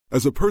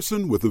As a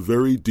person with a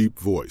very deep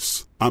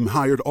voice, I'm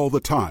hired all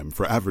the time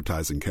for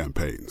advertising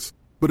campaigns.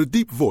 But a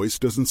deep voice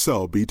doesn't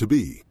sell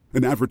B2B,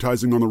 and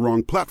advertising on the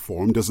wrong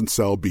platform doesn't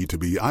sell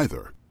B2B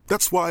either.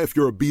 That's why if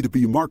you're a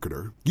B2B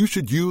marketer, you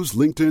should use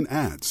LinkedIn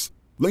ads.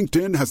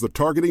 LinkedIn has the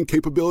targeting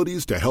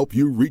capabilities to help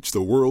you reach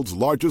the world's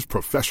largest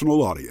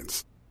professional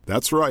audience.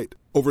 That's right,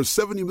 over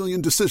 70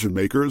 million decision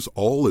makers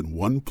all in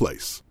one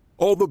place.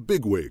 All the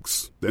big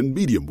wigs, then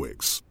medium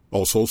wigs,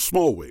 also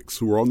small wigs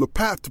who are on the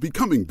path to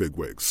becoming big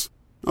wigs.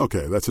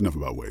 Okay, that's enough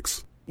about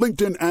wigs.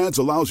 LinkedIn ads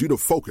allows you to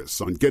focus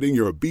on getting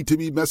your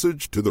B2B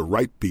message to the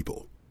right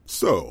people.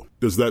 So,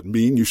 does that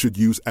mean you should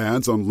use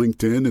ads on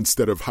LinkedIn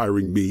instead of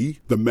hiring me,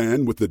 the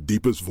man with the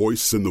deepest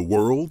voice in the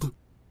world?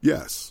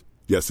 Yes.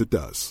 Yes, it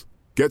does.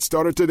 Get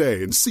started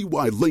today and see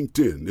why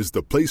LinkedIn is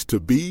the place to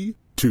be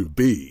to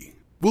be.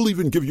 We'll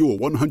even give you a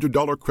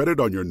 $100 credit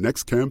on your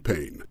next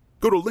campaign.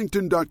 Go to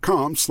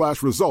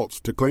linkedin.com/results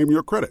to claim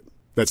your credit.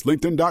 That's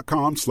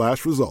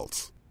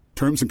linkedin.com/results.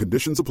 Terms and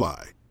conditions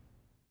apply.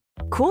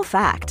 Cool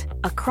fact,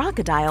 a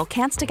crocodile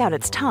can't stick out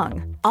its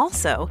tongue.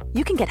 Also,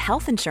 you can get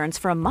health insurance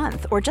for a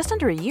month or just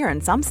under a year in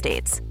some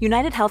states.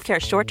 United Healthcare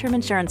short-term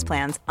insurance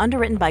plans,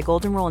 underwritten by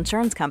Golden Rule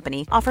Insurance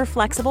Company, offer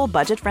flexible,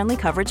 budget-friendly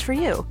coverage for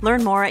you.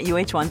 Learn more at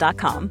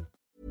uh1.com.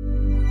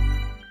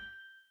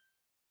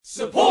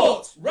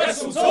 Support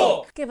Wrestle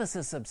Talk! Give us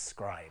a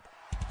subscribe.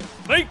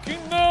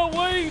 Making their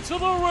way to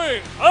the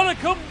ring at a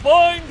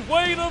combined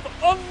weight of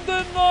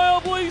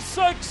undeniably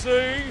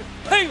sexy,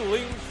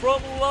 hailing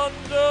from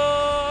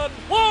London,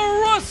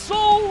 the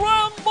Wrestle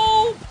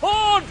Ramble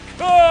Podcast!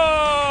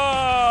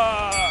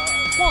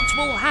 What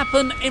will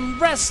happen in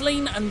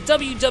wrestling and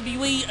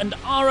WWE and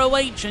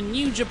ROH and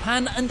New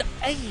Japan and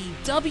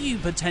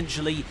AEW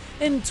potentially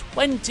in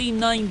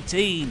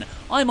 2019?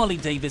 I'm Ollie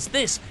Davis,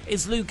 this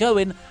is Luke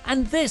Owen,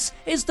 and this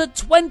is the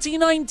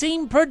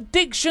 2019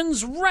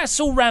 Predictions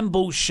Wrestle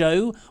Ramble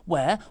show,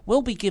 where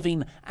we'll be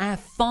giving our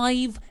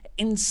 5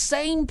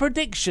 insane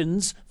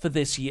predictions for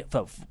this year,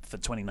 for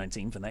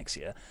 2019, for next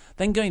year,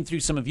 then going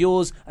through some of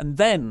yours, and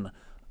then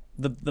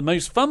the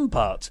most fun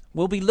part,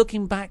 we'll be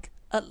looking back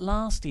at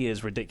last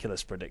year's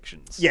ridiculous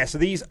predictions. Yeah, so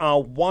these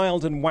are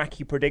wild and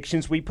wacky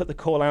predictions. We put the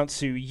call out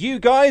to you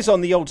guys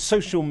on the old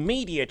social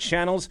media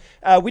channels.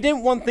 We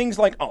didn't want things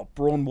like,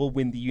 Braun will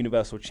win the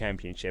Universal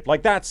Championship.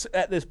 Like, that's,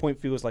 at this point,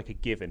 feels like a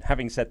given.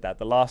 Having said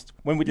that,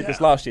 when we did this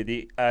last year,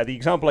 the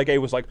example I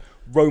gave was like,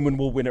 Roman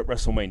will win at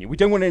WrestleMania. We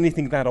don't want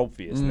anything that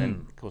obvious. And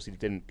then, of course, he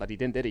didn't,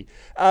 did he?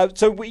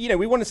 So,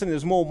 we wanted something that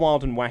was more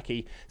wild and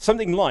wacky.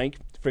 Something like,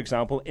 for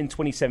example, in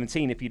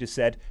 2017, if you'd have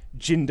said,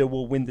 Jinder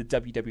will win the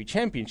WWE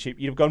Championship,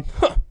 you'd have gone,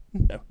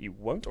 no, you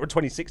won't. Or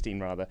 2016,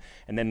 rather.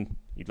 And then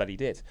you bloody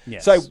did.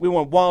 Yes. So we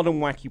want wild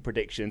and wacky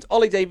predictions.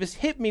 Ollie Davis,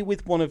 hit me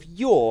with one of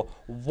your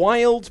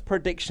wild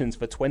predictions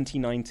for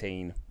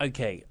 2019.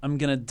 Okay, I'm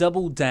going to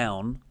double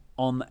down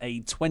on a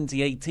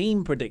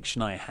 2018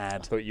 prediction I had.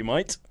 I thought you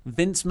might.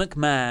 Vince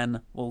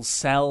McMahon will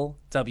sell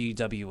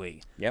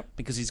WWE. Yep.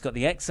 Because he's got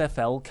the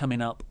XFL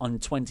coming up on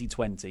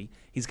 2020.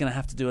 He's going to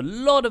have to do a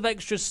lot of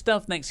extra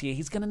stuff next year.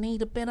 He's going to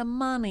need a bit of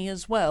money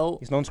as well.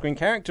 He's an on-screen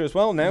character as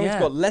well now. Yeah.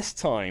 He's got less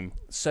time.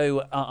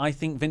 So I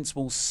think Vince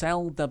will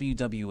sell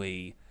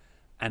WWE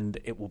and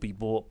it will be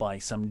bought by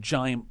some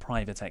giant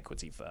private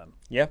equity firm.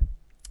 Yeah.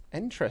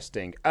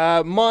 Interesting.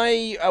 One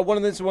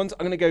of those ones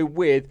I'm going to go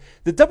with,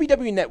 the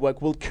WWE Network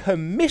will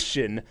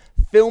commission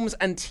films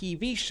and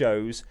TV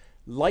shows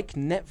like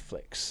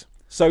Netflix.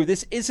 So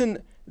this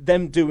isn't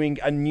them doing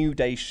a New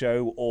Day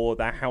show or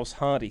the House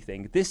Hardy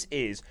thing. This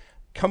is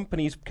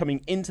companies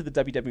coming into the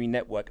WWE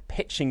Network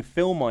pitching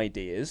film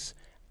ideas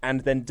and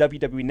then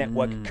WWE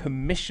Network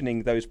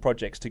commissioning those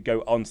projects to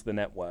go onto the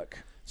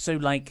network. So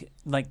like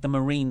the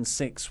Marine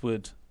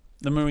 7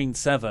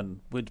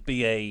 would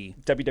be a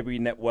WWE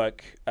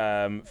Network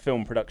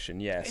film production,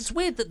 yes. It's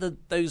weird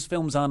that those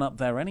films aren't up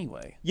there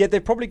anyway. Yeah,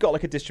 they've probably got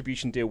like a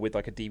distribution deal with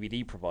like a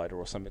DVD provider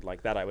or something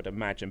like that, I would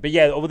imagine. But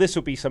yeah, well, this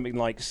will be something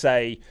like,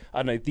 say, I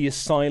don't know, The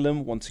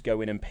Asylum want to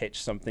go in and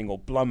pitch something, or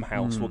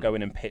Blumhouse will go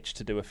in and pitch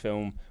to do a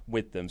film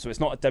with them. So it's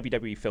not a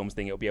WWE Films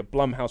thing, it'll be a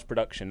Blumhouse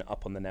production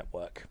up on the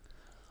network.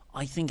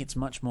 I think it's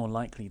much more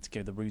likely to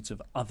go the route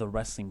of other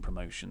wrestling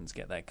promotions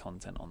get their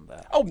content on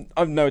there. Oh,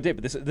 I've no idea,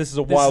 but this is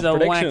a wild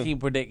prediction. This is a wacky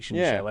prediction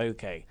show,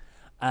 okay.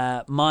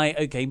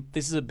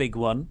 This is a big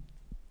one.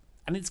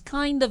 And it's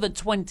kind of a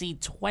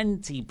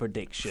 2020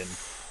 prediction,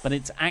 but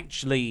it's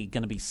actually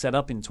going to be set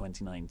up in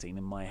 2019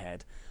 in my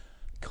head.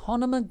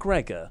 Conor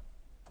McGregor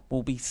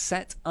will be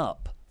set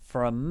up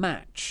for a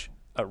match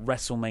at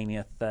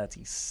WrestleMania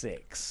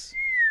 36.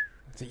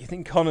 So you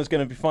think Conor's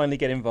going to finally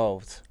get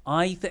involved?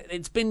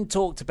 It's been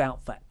talked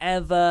about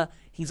forever.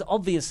 He's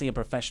obviously a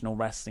professional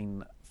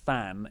wrestling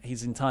fan.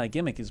 His entire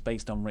gimmick is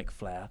based on Ric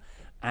Flair,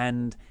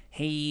 and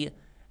he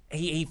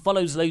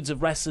follows loads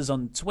of wrestlers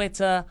on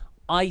Twitter.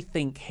 I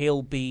think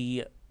he'll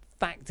be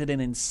factored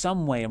in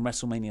some way in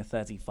WrestleMania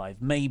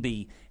 35,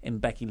 maybe in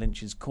Becky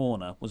Lynch's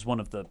corner, was one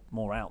of the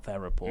more out there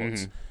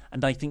reports.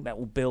 And I think that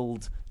will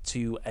build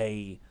to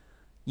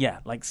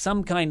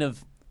some kind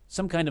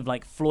of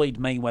like Floyd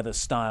Mayweather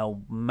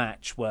style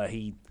match where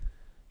he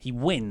He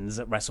wins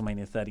at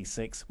WrestleMania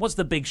 36. What's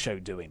the Big Show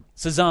doing?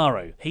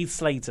 Cesaro, Heath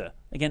Slater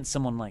against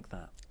someone like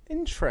that.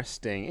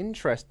 Interesting.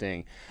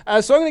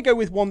 So I'm going to go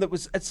with one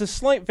it's a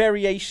slight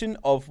variation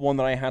of one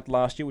that I had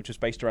last year, which was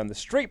based around the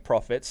Street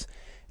Profits.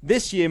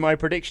 This year, my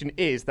prediction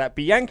is that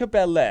Bianca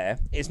Belair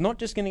is not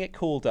just going to get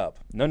called up.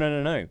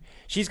 No.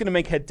 She's going to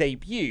make her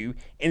debut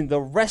in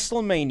the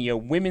WrestleMania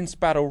Women's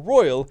Battle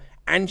Royal,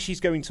 and she's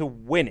going to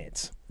win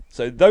it.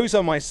 So those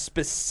are my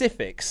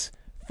specifics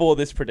for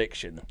this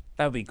prediction.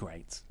 That would be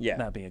great. Yeah.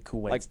 That would be a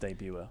cool way to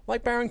debut her.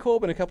 Like Baron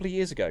Corbin a couple of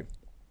years ago.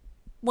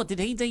 What, did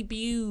he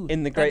debut?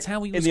 In the That's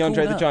how he was in the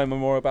Andre called the up? Giant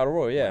Memorial Battle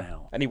Royal, yeah.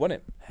 Wow. And he won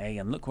it. Hey,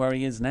 and look where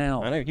he is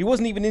now. I know. He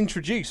wasn't even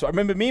introduced. I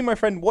remember me and my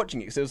friend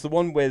watching it, because it was the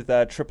one with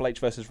Triple H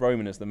versus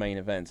Roman as the main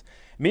event.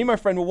 Me and my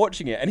friend were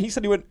watching it, and he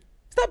suddenly went,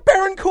 "Is that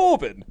Baron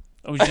Corbin?"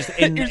 It was just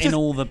in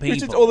all the people. It was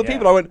just all the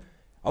people. I went,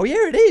 "Oh,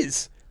 yeah, it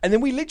is." And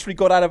then we literally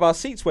got out of our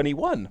seats when he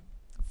won.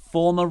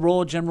 Former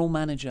Raw general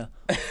manager.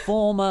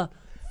 Former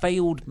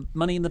failed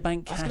Money in the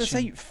Bank I cash. was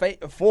going to say,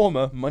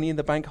 former Money in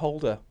the Bank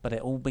holder. But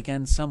it all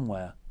began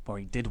somewhere where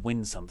he did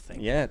win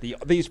something. Yeah,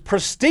 these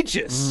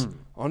prestigious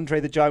Andre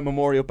the Giant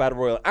Memorial Battle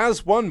Royal,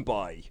 as won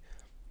by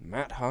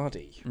Matt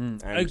Hardy and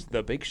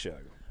The Big Show.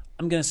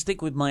 I'm going to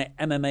stick with my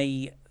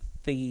MMA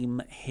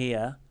theme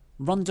here.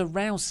 Ronda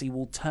Rousey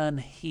will turn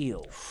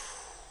heel.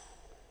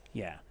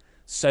 Yeah.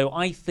 So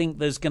I think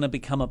there's going to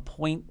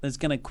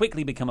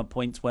quickly become a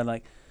point where,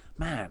 like,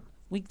 man,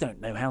 we don't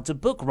know how to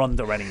book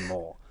Ronda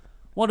anymore.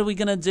 What are we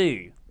going to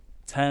do?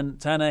 Turn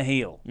her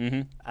heel.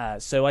 Mm-hmm.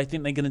 So I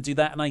think they're going to do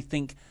that, and I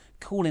think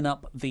calling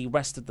up the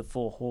rest of the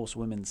 4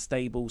 horsewomen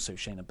stable, so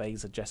Shayna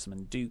Baszler,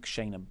 Jessamine Duke,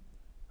 I've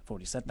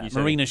already said that,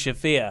 Marina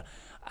Shafir,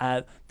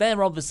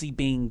 they're obviously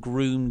being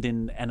groomed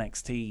in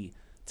NXT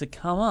to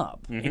come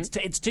up. Mm-hmm.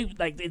 It's too,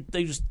 like,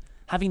 those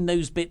having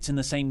those bits in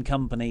the same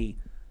company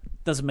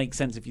doesn't make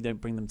sense if you don't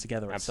bring them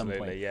together at some point.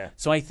 Absolutely, yeah.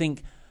 So I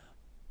think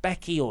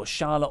Becky or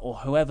Charlotte or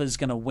whoever's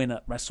going to win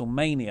at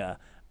WrestleMania,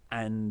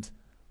 and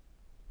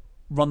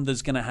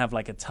Ronda's going to have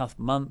like a tough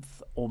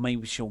month, or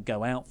maybe she'll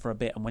go out for a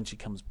bit, and when she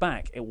comes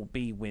back, it will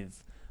be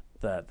with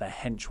the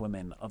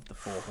henchwomen of the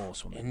 4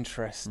 horsewomen.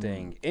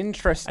 Interesting. And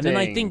then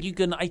I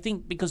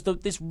think because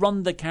this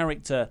Ronda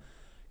character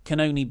can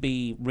only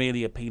be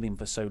really appealing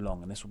for so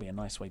long, and this will be a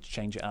nice way to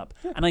change it up.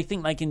 Yeah. And I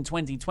think like in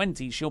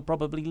 2020, she'll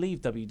probably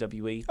leave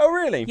WWE. Oh,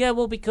 really? Yeah,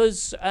 well,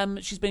 because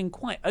she's been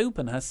quite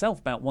open herself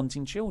about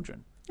wanting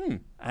children.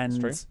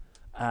 And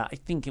I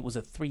think it was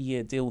a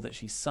 3-year deal that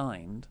she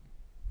signed.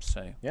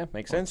 So yeah,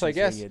 makes sense, I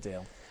guess. 3-year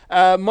deal.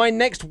 My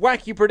next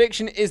wacky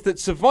prediction is that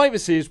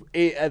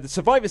the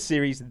Survivor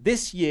Series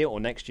this year, or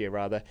next year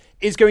rather,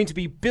 is going to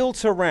be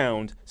built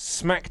around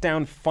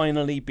SmackDown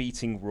finally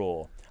beating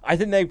Raw. I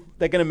think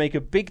they're going to make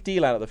a big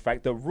deal out of the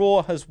fact that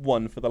Raw has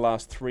won for the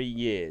last 3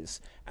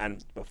 years.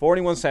 And before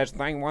anyone says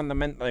they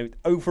won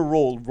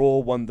overall, Raw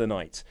won the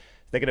night.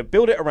 They're going to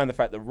build it around the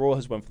fact that Raw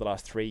has won for the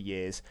last 3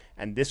 years,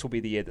 and this will be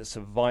the year that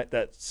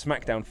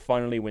SmackDown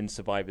finally wins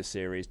Survivor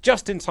Series,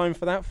 just in time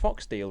for that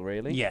Fox deal,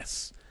 really.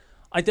 Yes.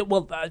 I think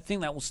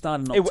that will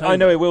start in October. I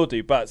know it will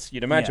do, but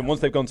you'd imagine once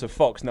they've gone to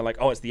Fox and they're like,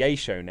 oh, it's the A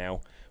show now,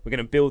 we're going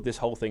to build this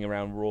whole thing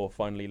around Raw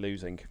finally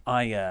losing.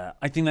 I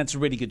think that's a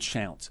really good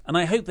shout, and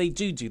I hope they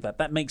do that.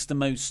 That makes the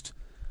most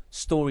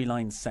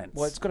storyline sense.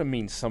 Well, it's got to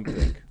mean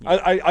something.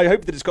 I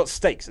hope that it's got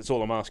stakes. That's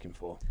all I'm asking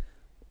for.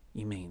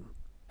 You mean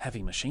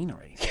heavy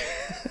machinery?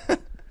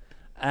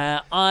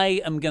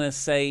 I am going to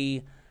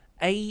say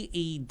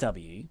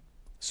AEW,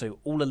 so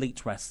All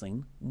Elite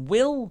Wrestling,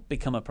 will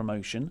become a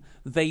promotion.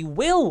 They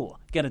will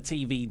get a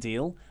TV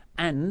deal,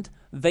 and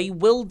they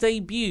will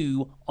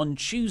debut on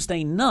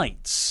Tuesday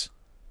nights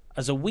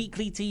as a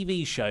weekly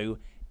TV show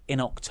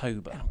in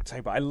October.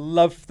 I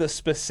love the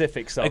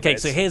specifics of it. Okay,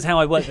 so here's how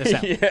I work this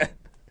out. Yeah.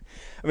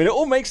 I mean, it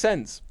all makes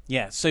sense.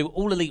 Yeah, so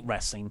All Elite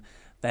Wrestling,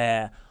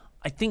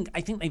 I think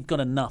they've got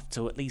enough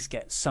to at least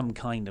get some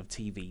kind of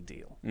TV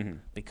deal,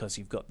 because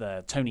you've got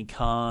the Tony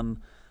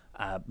Khan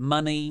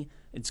money.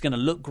 It's going to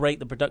look great.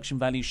 The production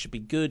value should be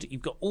good.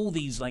 You've got all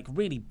these like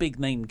really big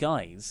name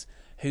guys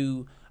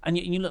who, and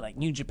you look like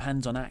New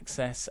Japan's on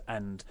Access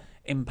and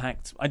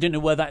Impact. I don't know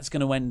where that's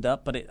going to end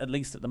up, but at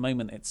least at the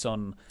moment it's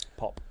on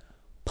Pop.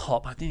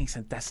 I think he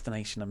said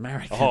Destination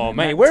America. Oh,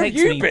 mate, where have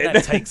you been?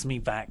 That takes me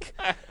back.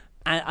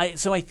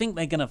 So I think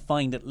they're going to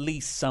find at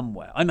least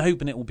somewhere. I'm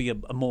hoping it will be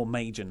a more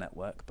major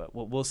network, but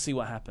we'll see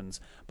what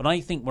happens. But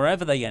I think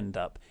wherever they end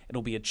up,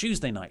 it'll be a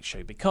Tuesday night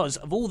show because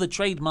of all the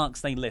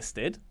trademarks they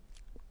listed.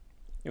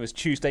 It was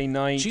Tuesday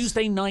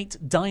Night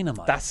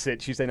Dynamite. That's it,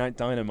 Tuesday Night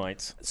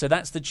Dynamite. So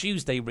that's the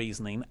Tuesday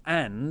reasoning.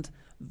 And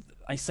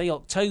I say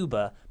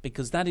October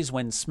because that is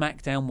when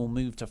SmackDown will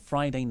move to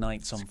Friday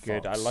nights on Fox.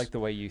 Good, I like the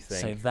way you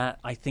think. So that,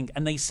 I think,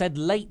 and they said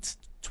late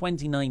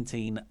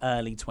 2019,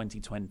 early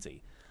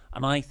 2020.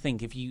 And I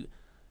think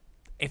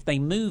if they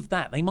move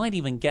that, they might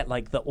even get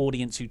like the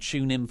audience who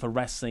tune in for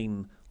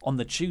wrestling on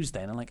the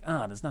Tuesday and they're like,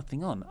 there's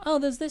nothing on. Oh,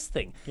 there's this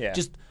thing. Yeah.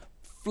 Just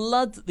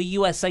flood the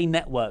USA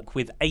Network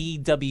with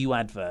AEW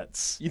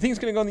adverts. You think it's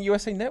going to go on the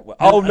USA Network?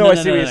 I see what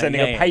you're saying.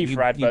 They're going to pay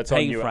for adverts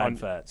on you.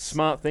 Adverts.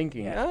 Smart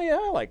thinking. Yeah. Oh, yeah,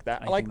 I like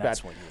that. I like that.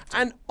 That's what you would do.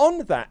 And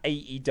on that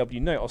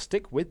AEW note, I'll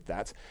stick with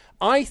that.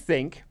 I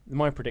think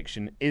my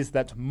prediction is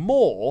that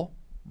more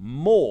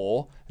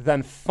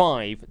than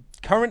 5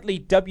 currently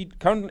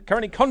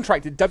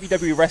contracted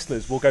WWE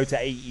wrestlers will go to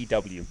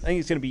AEW. I think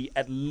it's going to be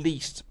at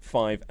least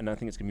 5, and I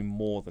think it's going to be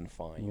more than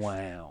 5.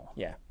 Wow.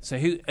 Yeah. So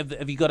who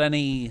have you got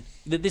any?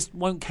 This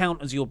won't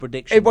count as your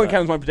prediction. It won't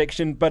count as my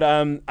prediction, but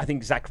I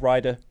think Zack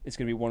Ryder is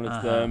going to be one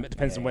of them. It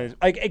depends on when.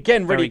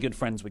 Again, really very good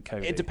friends with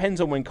Cody. It depends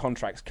on when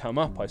contracts come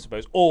up, I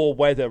suppose, or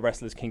whether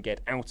wrestlers can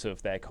get out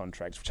of their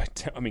contracts. Which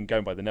I mean,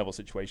 going by the Neville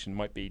situation,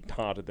 might be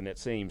harder than it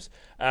seems.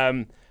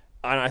 And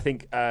I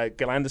think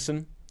Gil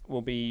Anderson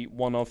will be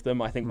one of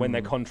them. I think when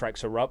their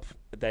contracts are up,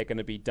 they're going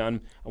to be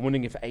done. I'm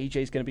wondering if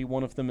AJ's going to be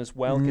one of them as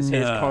well, because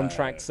his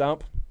contract's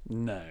up.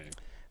 No.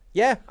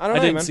 Yeah, I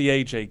don't see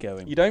AJ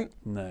going. You don't?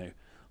 No.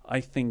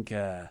 I think,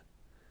 God,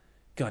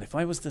 if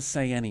I was to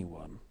say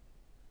anyone,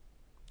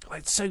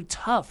 it's so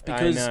tough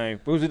because I know.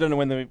 Because we don't know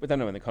when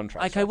the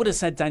contract's like, I would have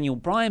said Daniel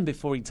Bryan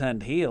before he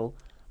turned heel.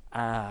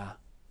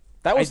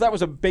 That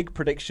was a big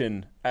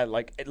prediction at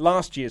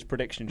last year's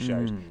prediction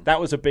shows. That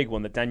was a big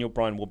one, that Daniel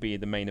Bryan will be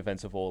the main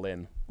event of All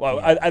In. Well,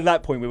 at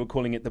that point we were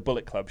calling it the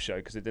Bullet Club show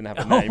because it didn't have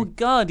a name. Oh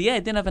God, yeah,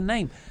 it didn't have a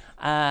name.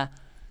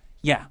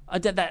 Yeah, I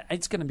did that.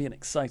 It's going to be an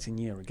exciting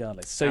year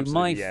regardless. So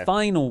Absolutely, my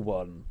final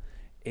one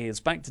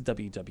is back to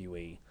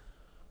WWE,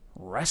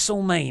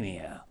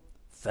 WrestleMania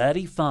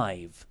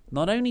 35.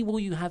 Not only will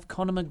you have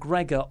Conor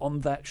McGregor on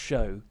that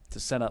show to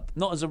set up,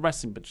 not as a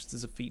wrestling, but just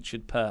as a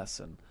featured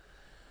person,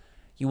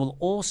 you will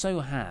also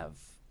have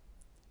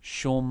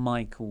Shawn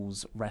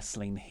Michaels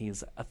wrestling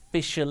his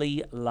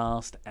officially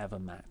last ever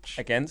match.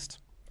 Against?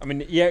 I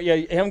mean, yeah,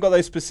 you haven't got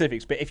those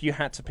specifics, but if you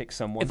had to pick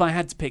someone. If I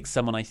had to pick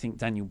someone, I think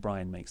Daniel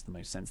Bryan makes the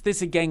most sense.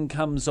 This again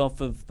comes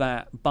off of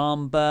that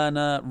barn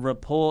burner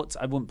report.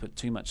 I wouldn't put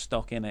too much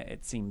stock in it.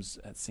 It seems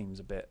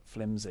a bit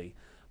flimsy.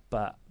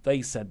 But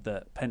they said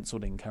that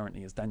penciled in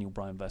currently is Daniel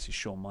Bryan versus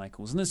Shawn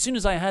Michaels. And as soon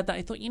as I heard that,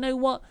 I thought, you know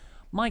what?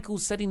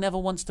 Michaels said he never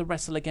wants to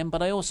wrestle again,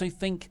 but I also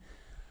think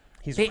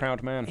he's a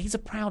proud man. He's a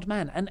proud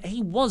man. And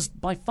he was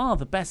by far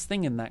the best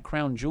thing in that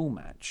Crown Jewel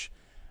match.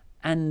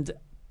 And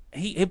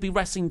he'd be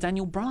wrestling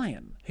Daniel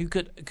Bryan, who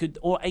could,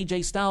 or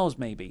AJ Styles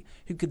maybe,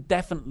 who could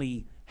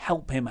definitely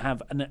help him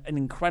have an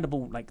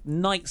incredible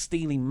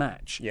night-stealing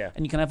match. Yeah.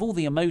 And you can have all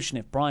the emotion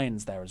if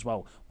Bryan's there as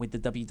well, with the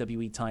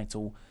WWE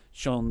title,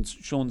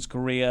 Shawn's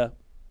career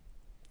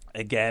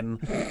again.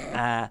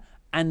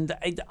 And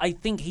I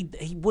think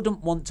he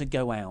wouldn't want to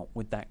go out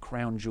with that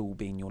Crown Jewel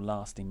being your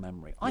lasting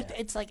memory. Yeah.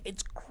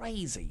 It's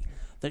crazy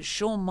that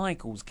Shawn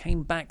Michaels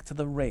came back to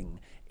the ring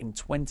in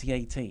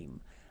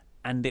 2018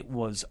 and it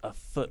was a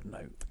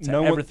footnote to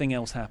everything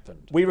else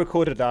happened. We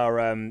recorded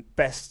our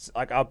best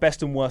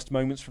and worst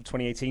moments from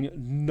 2018.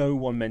 No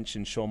one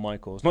mentioned Shawn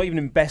Michaels, not even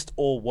in best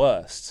or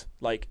worst.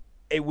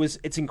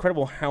 It's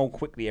incredible how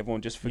quickly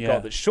everyone just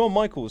forgot that Shawn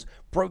Michaels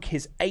broke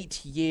his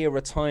 8-year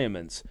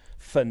retirement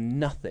for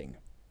nothing.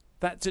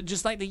 That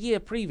just like the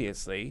year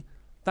previously,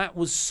 that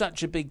was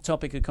such a big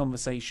topic of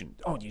conversation.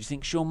 Oh, do you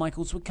think Shawn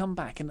Michaels would come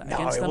back against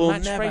the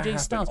match for AJ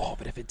Styles? Oh,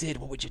 but if it did,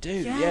 what would you do?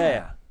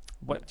 Yeah.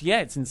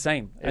 It's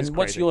insane. And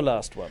what's your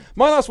last one?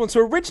 My last one.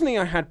 So originally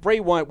I had Bray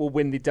Wyatt will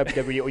win the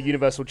WWE or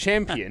Universal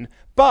Champion,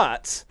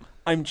 but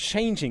I'm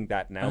changing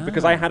that now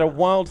because I had a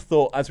wild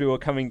thought as we were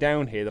coming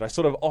down here that I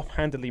sort of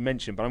offhandedly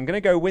mentioned, but I'm going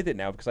to go with it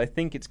now because I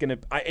think it's going to.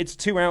 It's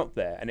too out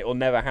there and it will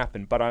never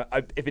happen. But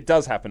if it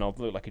does happen, I'll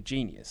look like a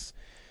genius.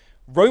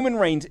 Roman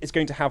Reigns is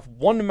going to have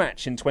one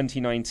match in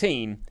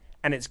 2019,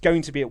 and it's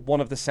going to be at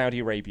one of the Saudi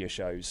Arabia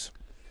shows.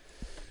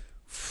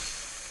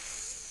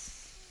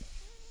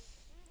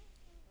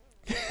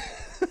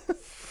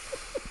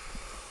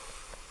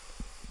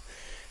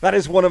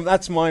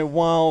 That's my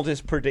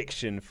wildest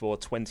prediction for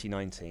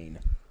 2019.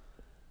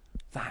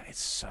 That is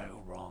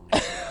so wrong.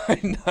 I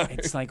know.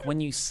 It's like when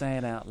you say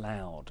it out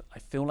loud, I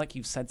feel like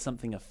you've said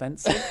something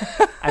offensive,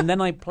 and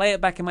then I play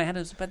it back in my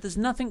head, but there's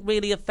nothing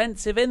really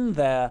offensive in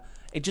there.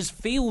 It just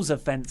feels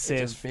offensive.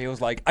 It just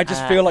feels like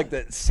feel like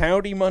that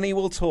Saudi money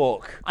will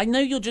talk. I know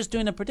you're just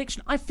doing a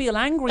prediction. I feel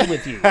angry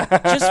with you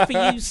just for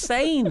you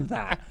saying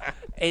that.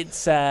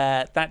 It's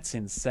that's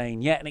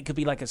insane. Yeah, and it could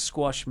be like a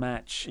squash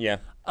match. Yeah.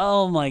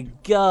 Oh my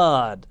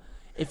God!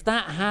 If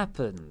that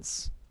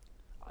happens,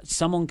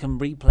 someone can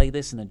replay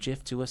this in a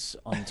GIF to us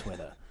on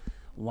Twitter.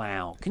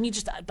 Wow! Can you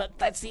just? But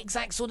that's the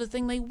exact sort of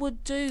thing they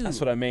would do. That's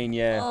what I mean.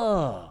 Yeah.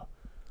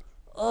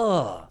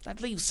 Oh, that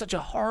leaves such a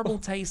horrible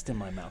taste in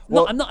my mouth.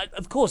 Well, no, I'm not.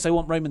 Of course, I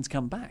want Roman to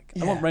come back.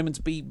 Yeah. I want Roman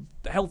to be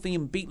healthy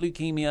and beat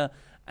leukemia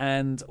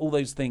and all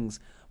those things.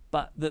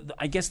 But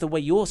I guess the way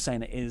you're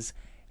saying it is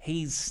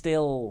he's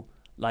still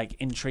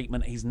in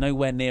treatment. He's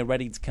nowhere near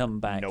ready to come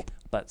back. Nope.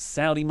 But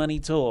Saudi money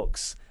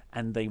talks,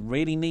 and they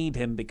really need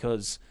him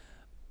because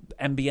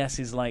MBS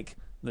is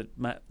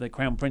the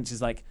Crown Prince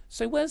is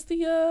so where's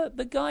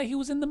the guy who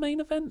was in the main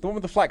event? The one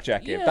with the flak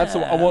jacket. Yeah. That's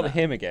I want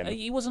him again.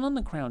 He wasn't on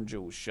the Crown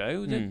Jewel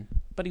show.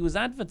 but he was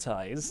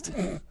advertised.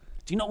 Do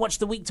you not watch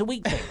the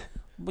week-to-week thing?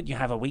 Would you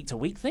have a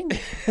week-to-week thing?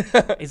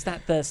 Is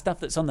that the stuff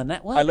that's on the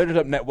network? I loaded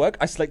up Network.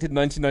 I selected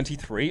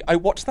 1993. I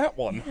watched that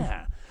one.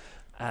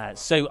 Yeah.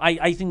 So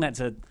I think that's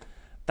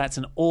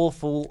an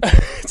awful...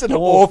 It's an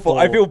awful...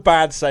 I feel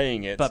bad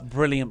saying it. But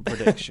brilliant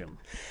prediction.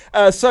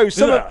 I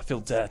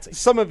feel dirty.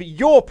 Some of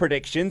your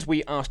predictions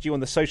we asked you on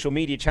the social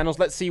media channels.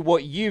 Let's see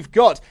what you've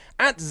got.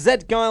 At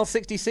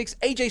ZGuile66,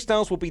 AJ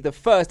Styles will be the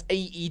first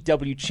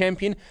AEW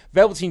champion.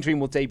 Velveteen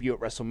Dream will debut at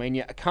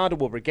WrestleMania. Okada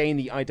will regain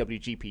the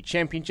IWGP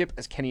Championship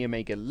as Kenny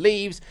Omega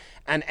leaves.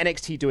 And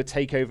NXT do a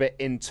takeover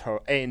in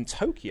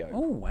Tokyo.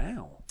 Oh,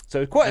 wow.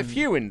 So quite a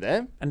few in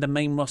there. And the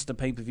main roster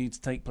pay-per-view to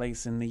take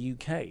place in the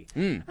UK.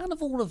 Out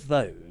of all of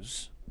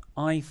those,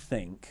 I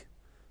think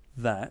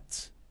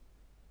that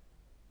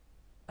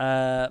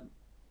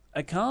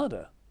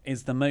Okada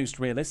is the most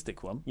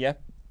realistic one. Yeah.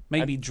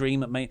 Maybe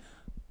Dream at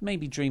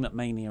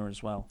Mania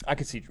as well. I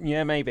could see,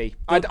 yeah, maybe.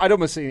 I'd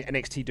almost see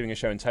NXT doing a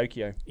show in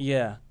Tokyo.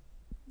 Yeah.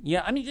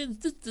 Yeah, I mean,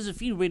 there's a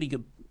few really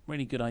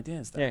good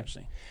ideas there,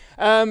 actually.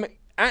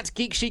 At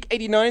Geek Chic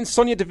 89,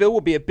 Sonya Deville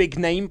will be a big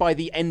name by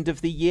the end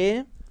of the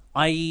year.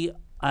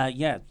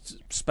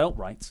 Spelt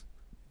right.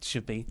 It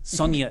should be.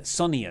 Sonya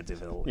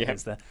Deville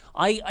is there.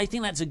 I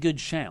think that's a good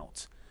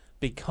shout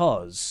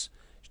because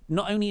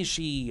not only is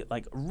she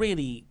like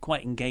really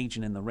quite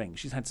engaging in the ring,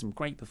 she's had some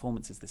great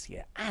performances this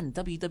year, and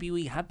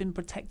WWE have been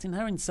protecting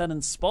her in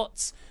certain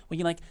spots where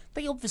you're like,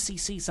 they obviously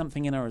see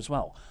something in her as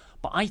well.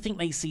 But I think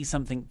they see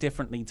something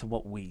differently to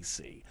what we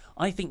see.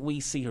 I think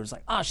we see her as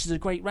like, she's a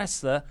great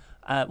wrestler,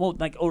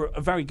 or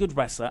a very good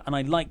wrestler, and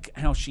I like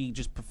how she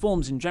just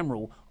performs in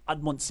general.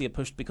 I'd want to see her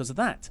pushed because of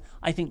that.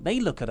 I think they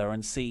look at her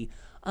and see,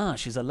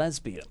 she's a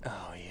lesbian.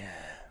 Oh, yeah.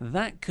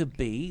 That could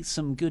be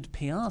some good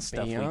PR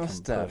stuff we can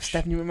push.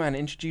 Stephanie McMahon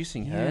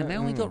introducing her. Yeah,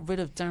 now we got rid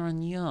of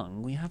Darren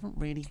Young, we haven't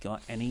really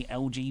got any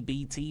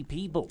LGBT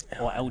people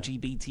or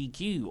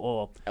LGBTQ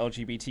or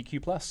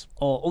LGBTQ plus.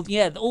 Or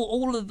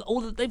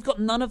they've got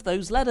none of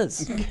those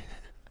letters.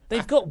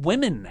 They've got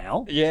women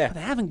now. Yeah. But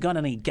they haven't got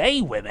any gay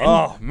women.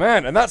 Oh,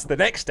 man. And that's the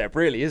next step,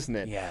 really, isn't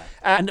it? Yeah.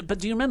 But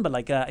do you remember,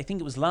 I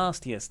think it was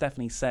last year,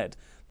 Stephanie said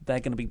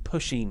they're going to be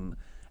pushing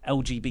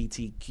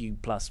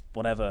LGBTQ plus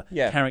whatever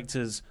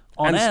characters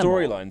on and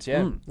storylines,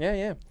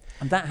 yeah.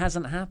 And that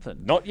hasn't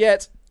happened. Not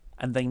yet.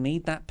 And they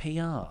need that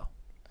PR.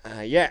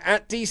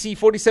 At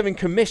DC47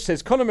 Commish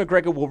says Conor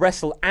McGregor will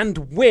wrestle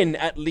and win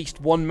at least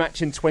one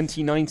match in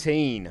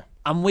 2019.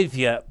 I'm with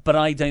you, but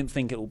I don't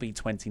think it will be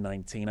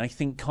 2019. I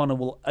think Conor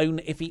will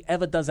only, if he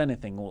ever does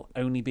anything, will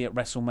only be at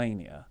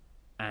WrestleMania,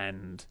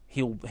 and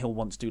he'll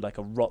want to do like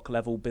a Rock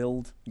level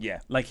build. Yeah,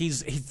 like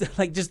he's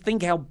like, just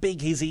think how big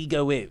his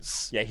ego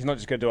is. Yeah, he's not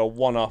just going to do a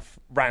one-off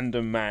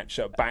random match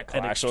at Backlash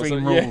at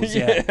Extreme Rules.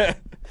 Yeah.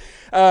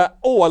 I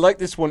like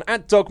this one.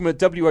 At Dogma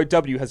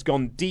WOW has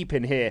gone deep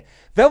in here.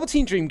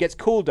 Velveteen Dream gets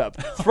called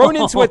up, thrown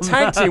into a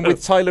tag team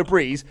with Tyler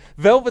Breeze.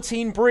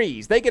 Velveteen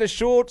Breeze. They get a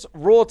short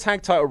Raw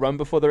tag title run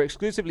before they're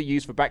exclusively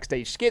used for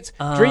backstage skits.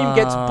 Dream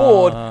gets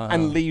bored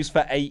and leaves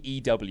for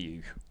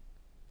AEW.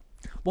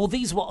 Well,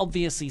 these were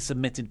obviously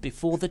submitted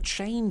before the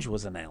change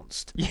was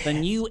announced. Yeah. The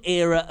new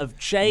era of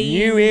change.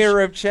 New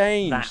era of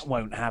change. That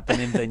won't happen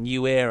in the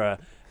new era.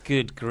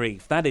 Good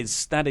grief. That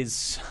is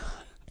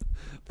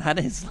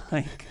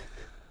like,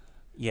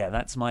 yeah,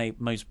 that's my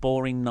most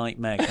boring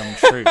nightmare come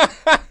true.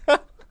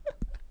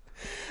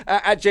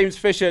 At James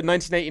Fisher,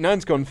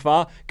 1989's gone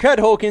far. Kurt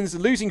Hawkins'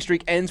 losing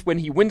streak ends when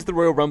he wins the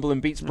Royal Rumble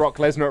and beats Brock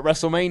Lesnar at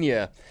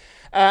WrestleMania.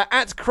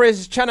 At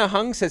Chris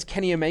Chanahung says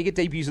Kenny Omega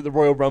debuts at the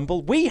Royal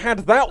Rumble. We had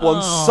that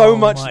one so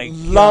much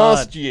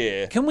last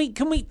year. Can we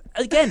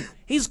again?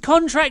 His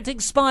contract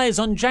expires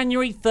on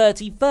January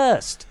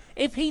 31st.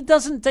 If he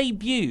doesn't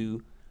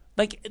debut,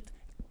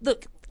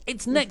 look,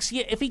 it's next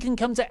year. If he can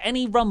come to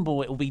any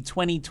Rumble, it will be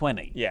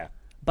 2020. Yeah.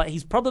 But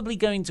he's probably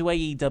going to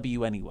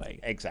AEW anyway.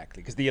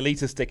 Exactly, because the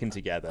Elite are sticking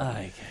together.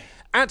 Okay.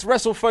 At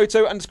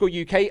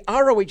WrestlePhoto_UK,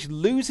 ROH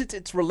loses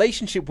its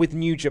relationship with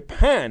New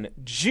Japan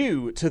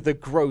due to the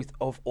growth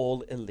of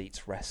All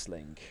Elite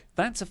Wrestling.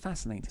 That's a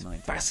fascinating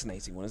idea.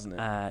 Fascinating one, isn't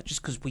it?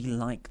 Just because we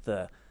like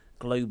the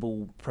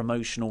global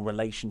promotional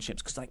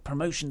relationships, because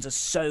promotions are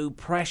so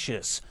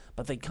precious,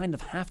 but they kind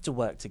of have to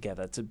work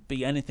together to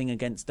be anything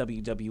against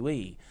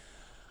WWE.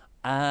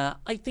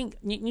 I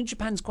think New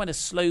Japan's quite a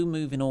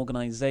slow-moving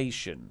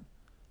organisation,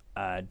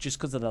 just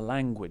because of the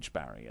language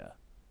barrier.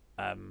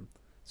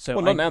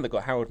 Not now they've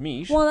got Harold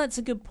Meij. Well, that's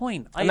a good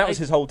point. And that was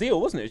his whole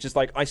deal, wasn't it? It's just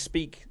like, I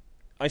speak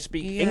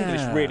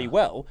English really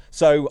well,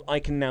 so I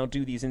can now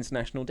do these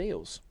international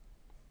deals.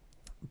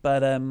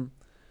 But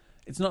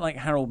it's not like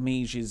Harold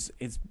Meij is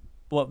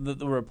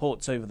the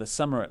reports over the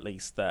summer, at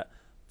least, that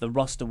the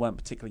roster weren't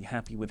particularly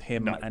happy with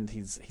him and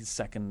his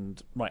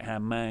second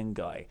right-hand man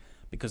guy,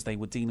 because they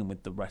were dealing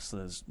with the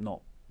wrestlers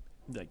not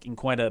in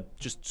quite a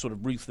just sort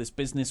of ruthless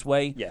business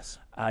way. Yes.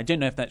 I don't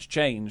know if that's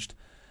changed,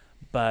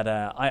 but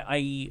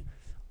I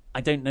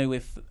don't know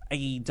if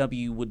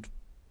AEW would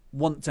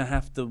want to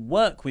have to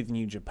work with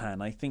New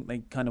Japan. I think they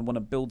kind of want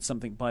to build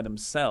something by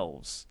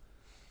themselves.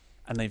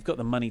 And they've got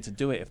the money to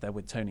do it if they're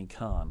with Tony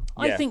Khan.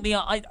 Yeah. I think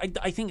I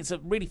think it's a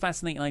really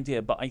fascinating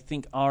idea, but I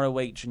think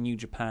ROH and New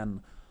Japan,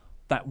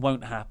 that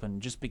won't happen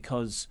just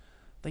because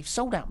they've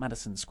sold out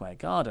Madison Square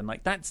Garden.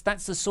 Like that's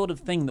the sort of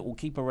thing that will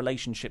keep a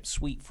relationship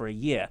sweet for a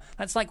year.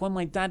 That's like when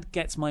my dad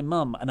gets my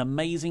mum an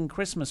amazing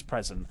Christmas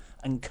present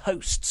and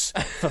coasts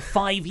for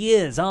 5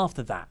 years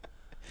after that.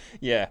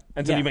 Yeah,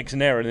 until he makes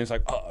an error and it's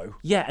like, uh-oh.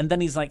 Yeah, and then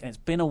he's like, it's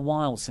been a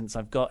while since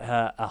I've got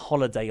her a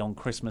holiday on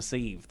Christmas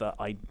Eve that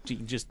I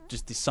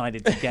just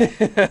decided to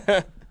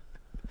get.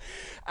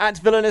 At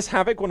Villainous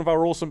Havoc, one of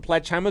our awesome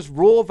pledge hammers,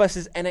 Raw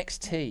versus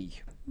NXT.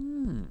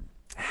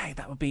 Hey,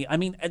 that would be... I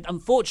mean,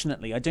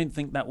 unfortunately, I don't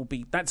think that will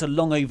be... That's a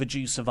long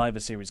overdue Survivor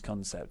Series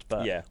concept,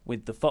 but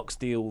with the Fox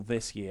deal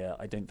this year,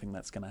 I don't think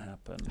that's going to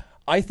happen.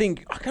 I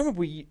think... I can't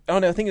remember...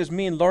 I think it was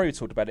me and Laurie who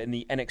talked about it in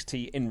the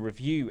NXT In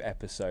Review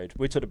episode.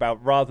 We talked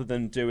about rather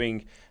than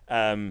doing...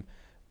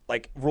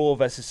 like Raw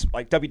versus...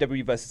 Like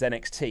WWE versus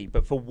NXT,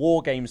 but for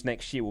War Games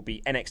next year will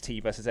be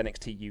NXT versus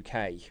NXT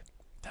UK.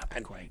 That'd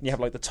be great. You have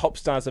like the top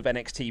stars of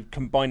NXT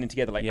combining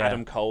together, like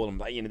Adam Cole and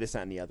like, this,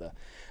 that, and the other.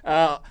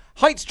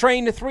 Heights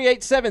Train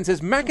 387 says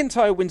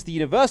McIntyre wins the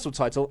Universal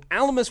title,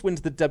 Almas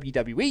wins the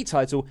WWE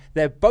title.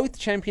 They're both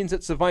champions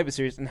at Survivor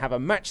Series and have a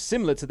match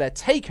similar to their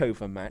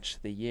Takeover match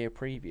the year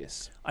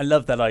previous. I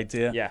love that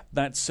idea. Yeah,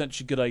 that's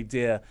such a good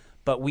idea.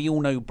 But we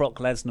all know Brock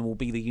Lesnar will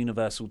be the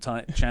Universal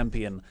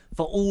champion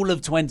for all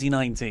of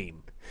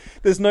 2019.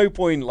 There's no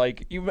point,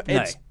 like,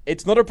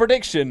 it's not a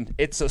prediction,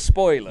 it's a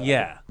spoiler.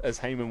 Yeah. As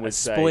Heyman would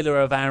say. A spoiler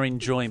of our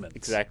enjoyment.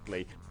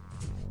 Exactly.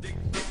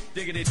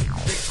 Diggity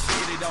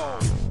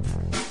dog.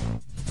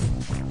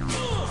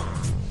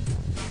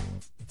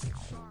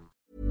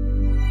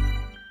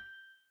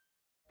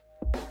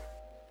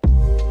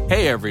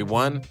 Hey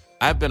everyone,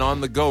 I've been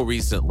on the go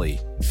recently.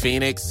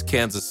 Phoenix,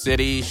 Kansas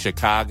City,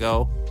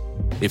 Chicago.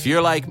 If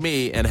you're like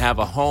me and have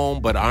a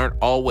home but aren't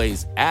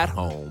always at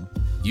home,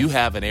 you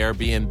have an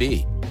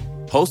Airbnb.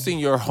 Hosting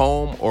your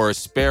home or a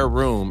spare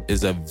room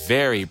is a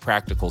very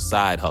practical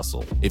side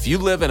hustle. If you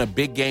live in a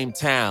big game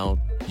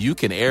town, you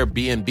can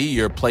Airbnb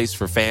your place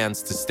for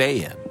fans to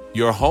stay in.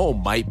 Your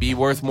home might be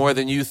worth more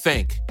than you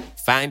think.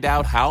 Find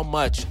out how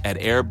much at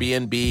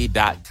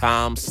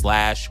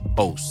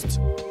airbnb.com/host.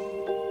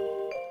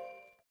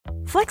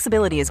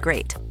 Flexibility is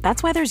great.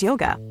 That's why there's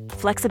yoga.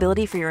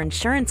 Flexibility for your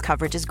insurance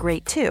coverage is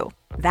great too.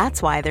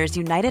 That's why there's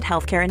United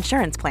Healthcare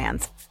Insurance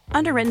Plans.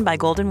 Underwritten by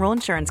Golden Rule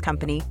Insurance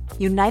Company,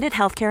 United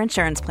Healthcare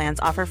Insurance Plans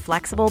offer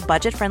flexible,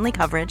 budget-friendly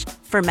coverage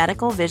for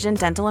medical, vision,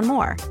 dental, and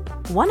more.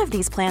 One of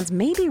these plans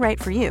may be right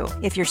for you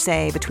if you're,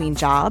 say, between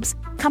jobs,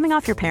 coming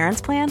off your parents'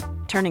 plan,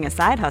 turning a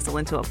side hustle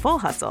into a full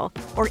hustle,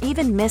 or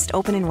even missed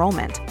open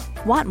enrollment.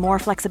 Want more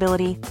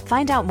flexibility?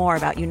 Find out more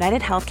about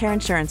United Healthcare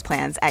Insurance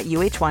Plans at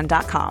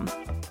uh1.com.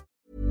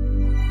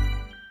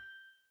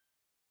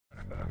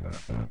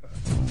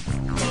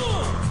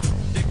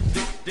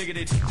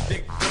 Diggity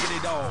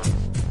dog.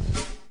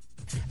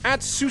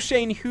 At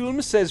Sushane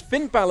Hulme says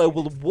Finn Balor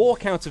will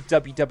walk out of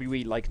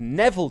WWE like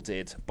Neville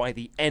did by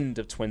the end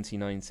of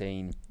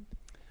 2019.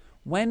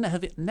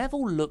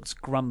 Neville looks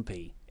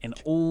grumpy in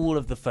all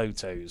of the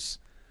photos.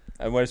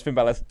 And where's Finn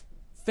Balor?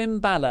 Finn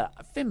Balor,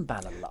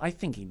 I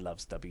think he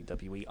loves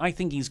WWE. I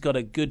think he's got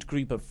a good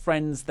group of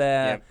friends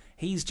there. Yep.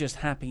 He's just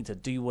happy to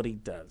do what he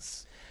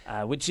does,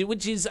 which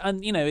is,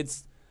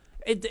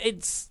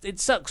 it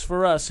sucks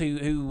for us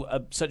who are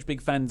such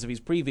big fans of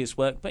his previous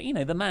work, but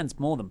the man's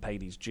more than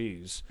paid his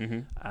dues.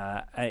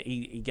 Mm-hmm.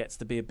 He gets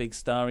to be a big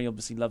star. He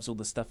obviously loves all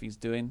the stuff he's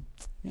doing.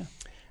 Yeah.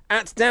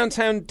 At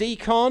Downtown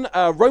Decon,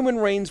 Roman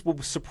Reigns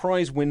will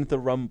surprise win the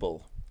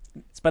Rumble.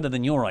 It's better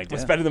than your idea.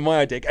 It's better than my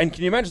idea. And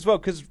can you imagine as well,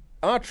 because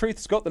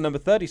R-Truth's got the number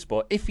 30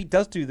 spot, if he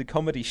does do the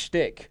comedy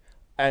shtick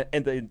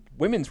in the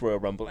Women's Royal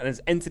Rumble and has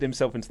entered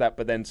himself into that,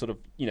 but then sort of,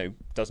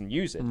 doesn't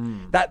use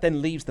it, that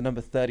then leaves the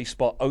number 30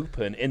 spot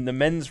open in the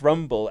Men's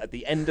Rumble at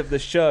the end of the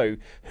show.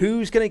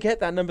 Who's going to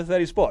get that number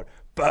 30 spot?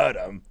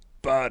 Burdom.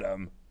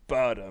 I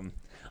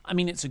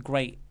mean, it's a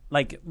great...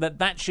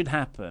 that should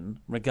happen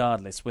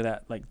regardless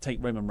without,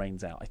 take Roman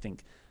Reigns out. I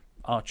think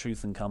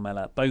R-Truth and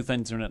Carmella both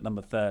entering at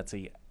number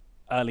 30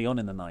 early on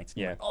in the night.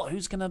 Yeah.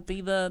 Who's going to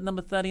be the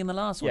number 30 in the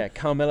last one? Yeah,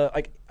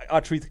 Carmella,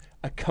 R-Truth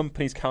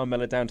accompanies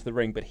Carmella down to the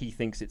ring, but he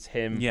thinks it's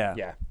him.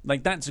 Yeah.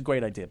 That's a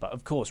great idea, but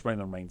of course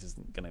Roman Reigns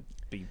isn't going to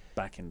be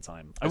back in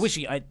time. I wish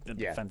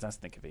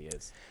fantastic if he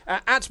is.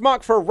 At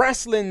Mark for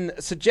Wrestling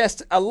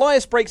suggests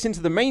Elias breaks into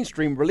the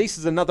mainstream,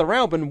 releases another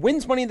album,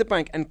 wins Money in the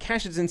Bank, and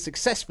cashes in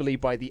successfully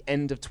by the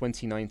end of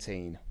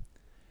 2019.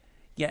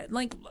 Yeah,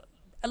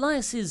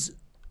 Elias's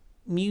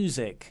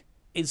music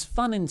is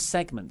fun in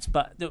segments,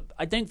 but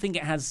I don't think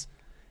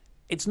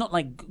it's not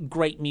like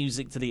great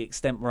music to the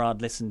extent where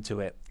I'd listen to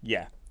it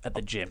at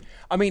the gym.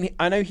 I mean,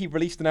 I know he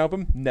released an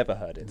album, never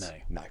heard it.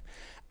 No.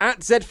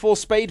 At Z4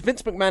 Spade,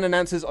 Vince McMahon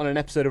announces on an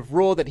episode of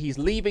Raw that he's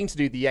leaving to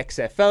do the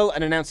XFL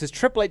and announces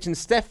Triple H and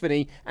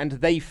Stephanie, and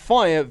they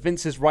fire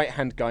Vince's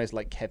right-hand guys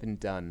like Kevin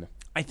Dunn.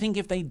 I think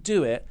if they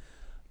do it,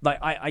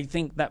 I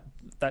think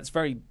that's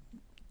very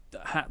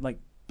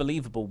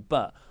believable,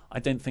 but I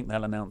don't think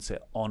they'll announce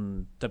it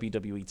on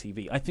WWE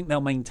TV. I think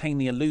they'll maintain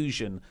the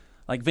illusion.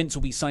 Like Vince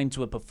will be signed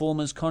to a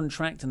performer's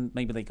contract, and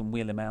maybe they can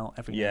wheel him out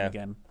every now and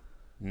again.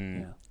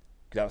 Yeah.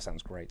 That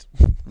sounds great.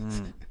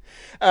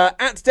 At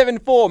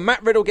Devon4,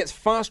 Matt Riddle gets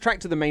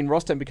fast-tracked to the main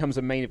roster and becomes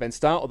a main event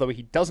star, although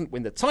he doesn't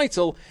win the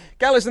title.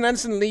 Gallows and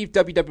Anderson leave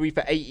WWE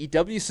for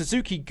AEW.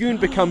 Suzuki Goon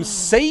becomes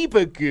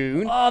Saber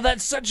Goon. Oh,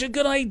 that's such a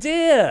good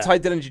idea. Ty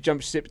Dillinger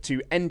jumps ship to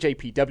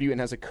NJPW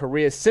and has a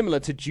career similar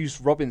to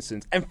Juice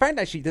Robinson's. In fact,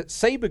 actually, that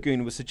Saber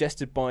Goon was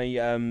suggested by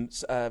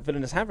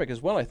Villainous Havoc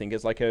as well, I think,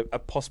 as like a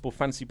possible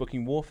fantasy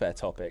booking warfare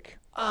topic.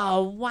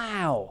 Oh,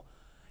 wow.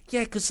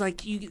 Yeah, because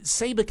like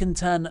Saber can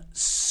turn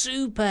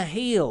super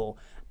heel,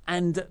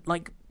 and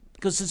like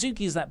because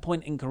Suzuki is that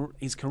point in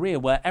his career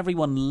where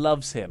everyone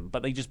loves him,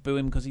 but they just boo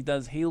him because he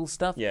does heel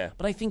stuff. Yeah.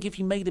 But I think if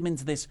you made him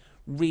into this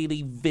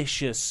really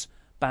vicious,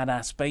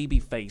 badass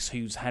babyface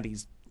who's had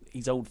his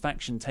old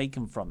faction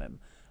taken from him,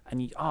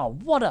 and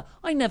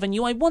I never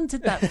knew I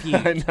wanted that feud.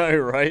 I know,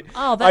 right?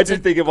 Oh, I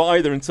didn't think of it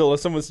either until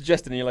someone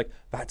suggested, and you're like,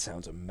 that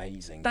sounds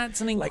amazing.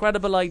 That's an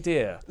incredible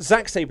idea.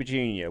 Zack Sabre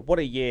Jr., what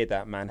a year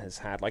that man has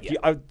had. Like,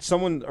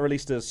 someone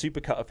released a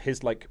supercut of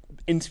his like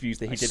interviews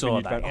that he did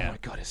when that, Oh my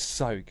god, it's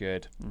so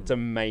good. It's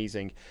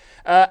amazing.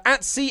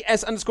 At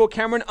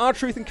CS_Cameron,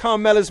 R-Truth and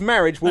Carmella's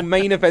marriage will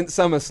main event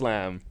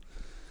SummerSlam.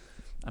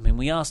 I mean,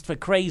 we asked for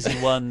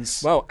crazy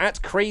ones. Well,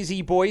 at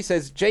Crazy Boy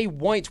says Jay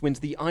White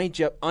wins the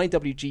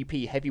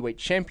IWGP Heavyweight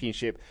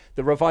Championship,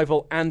 the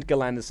Revival and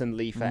Galanderson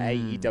leave for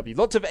AEW.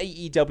 Lots of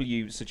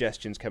AEW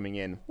suggestions coming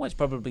in. Well, it's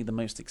probably the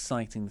most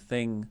exciting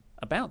thing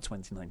about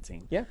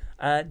 2019.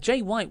 Yeah.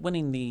 Jay White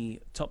winning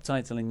the top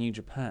title in New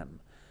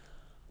Japan.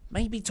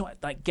 Maybe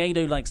like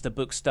Gato likes to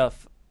book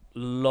stuff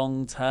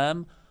long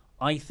term.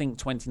 I think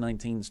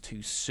 2019's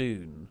too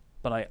soon.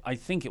 But I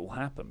think it will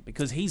happen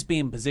because he's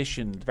being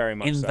positioned very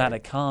much in so. that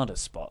Okada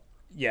spot.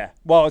 Yeah.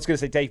 Well, I was going to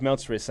say Dave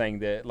Meltzer is saying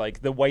that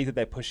like the way that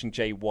they're pushing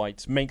Jay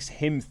White makes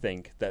him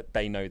think that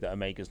they know that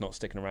Omega's not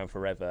sticking around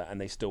forever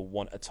and they still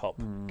want a top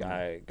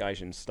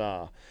Gaijin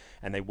star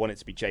and they want it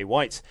to be Jay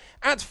White.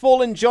 At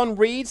Fallen John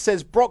Reed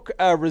says Brock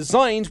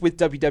resigns with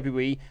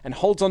WWE and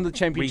holds on to the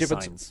championship.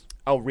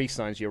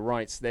 Resigns, you're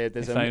right.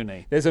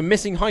 There's a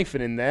missing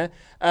hyphen in there.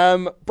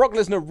 Brock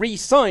Lesnar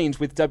re-signs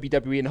with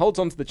WWE and holds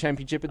on to the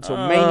championship until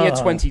Mania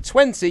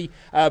 2020.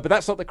 But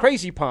that's not the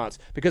crazy part,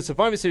 because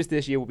Survivor Series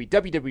this year will be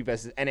WWE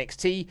versus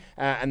NXT,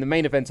 and the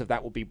main event of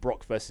that will be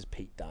Brock versus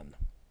Pete Dunne.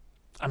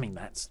 I mean,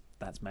 that's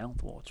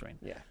mouth-watering.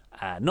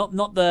 Yeah.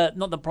 Not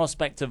the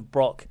prospect of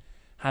Brock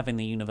having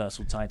the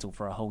Universal title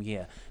for a whole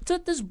year.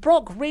 Does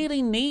Brock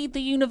really need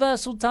the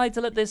Universal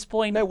title at this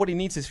point? No, what he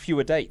needs is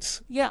fewer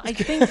dates. Yeah, I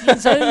think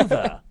he's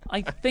over.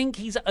 I think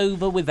he's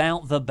over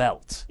without the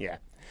belt. Yeah.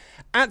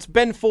 At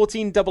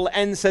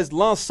Ben14NN says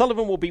Lars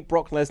Sullivan will beat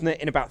Brock Lesnar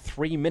in about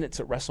 3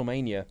 minutes at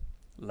WrestleMania.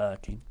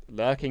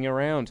 Lurking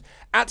around.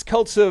 At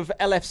Cults of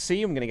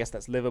LFC, I'm going to guess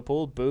that's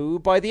Liverpool, boo.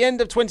 By the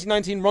end of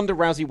 2019, Ronda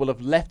Rousey will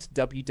have left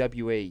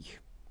WWE.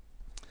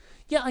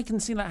 Yeah, I can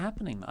see that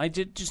happening. I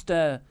did just...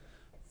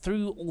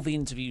 through all the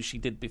interviews she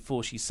did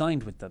before she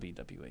signed with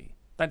WWE,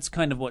 that's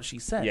kind of what she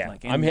said. Yeah,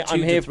 like in I'm here 2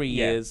 to 3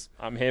 years.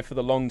 I'm here for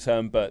the long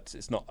term, but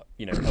it's not,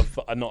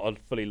 not a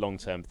fully long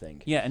term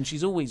thing. Yeah, and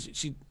she's a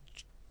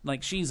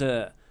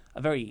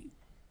very,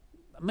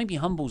 maybe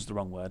humble's the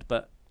wrong word,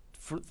 but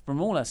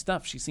from all her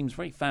stuff, she seems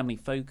very family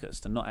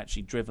focused and not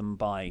actually driven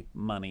by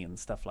money and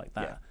stuff like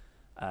that.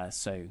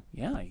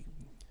 Yeah.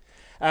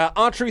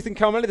 R-Truth and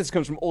Carmella, this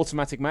comes from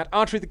Automatic Matt.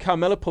 R-Truth and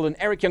Carmella pull an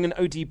Eric Young and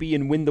ODB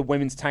and win the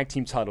women's tag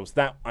team titles.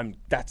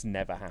 That's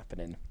never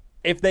happening.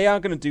 If they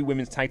are going to do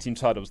women's tag team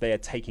titles, they are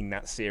taking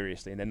that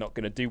seriously, and they're not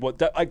going to do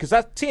because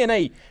that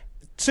TNA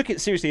took it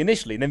seriously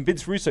initially, and then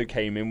Vince Russo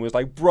came in and was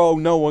like, bro,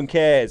 no one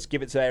cares.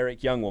 Give it to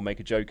Eric Young, we'll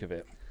make a joke of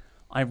it.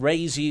 I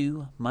raise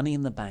you Money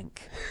in the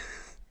Bank.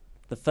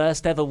 The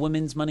first ever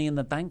women's Money in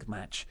the Bank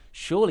match.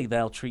 Surely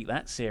they'll treat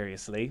that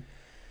seriously.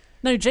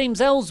 No, James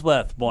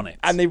Ellsworth won it.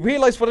 And they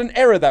realised what an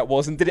error that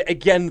was and did it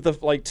again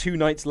 2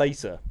 nights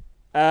later.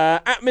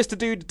 At Mr.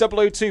 Dude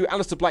 002,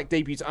 Aleister Black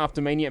debuts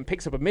after Mania and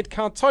picks up a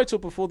mid-card title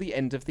before the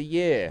end of the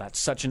year. That's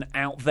such an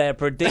out-there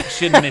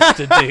prediction,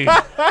 Mr. Dude.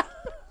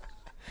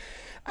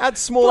 At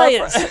Small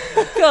Players,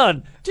 go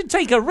on, just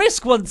take a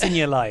risk once in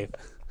your life.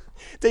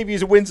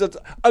 Debuts and wins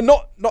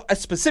not a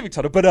specific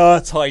title, but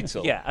a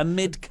title. Yeah, a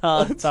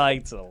mid-card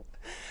title.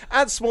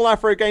 At Small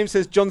Afro Games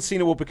says John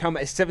Cena will become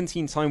a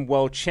 17-time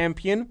world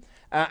champion.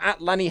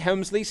 At Lanny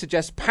Helmsley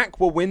suggests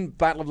Pac will win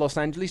Battle of Los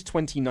Angeles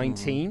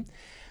 2019.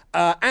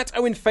 At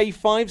Owen Faye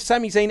 5,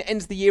 Sami Zayn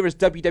ends the year as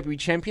WWE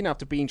champion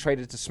after being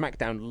traded to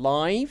SmackDown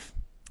Live.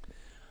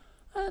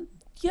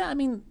 Yeah, I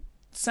mean,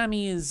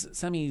 Sammy's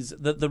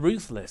the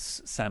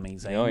ruthless Sami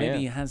Zayn. Maybe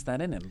he has that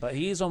in him, but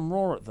he is on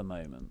Raw at the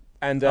moment.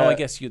 And I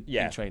guess you'd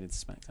be traded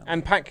to SmackDown.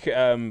 And Pac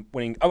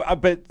winning.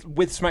 But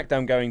with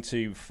SmackDown going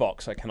to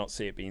Fox, I cannot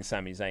see it being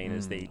Sami Zayn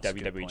as the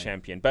WWE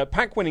champion. But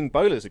Pac winning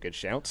Bowler's a good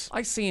shout.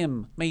 I see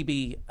him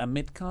maybe a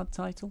mid-card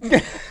title.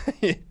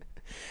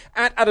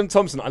 At Adam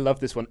Thompson, I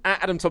love this one.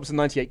 At Adam Thompson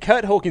 98,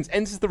 Kurt Hawkins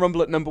enters the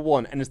Rumble at number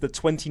 1 and is the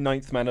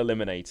 29th man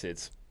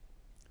eliminated.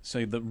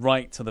 So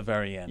right to the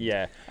very end.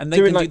 Yeah. And they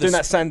doing can do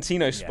that sp-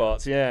 Santino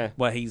spot, yeah.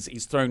 where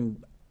he's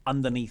thrown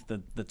underneath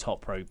the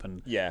top rope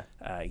and Yeah.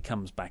 he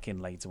comes back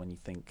in later when you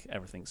think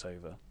everything's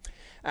over.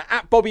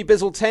 At Bobby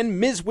Bizzle 10,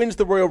 Miz wins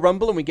the Royal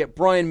Rumble, and we get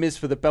Bryan Miz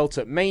for the belt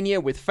at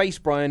Mania with face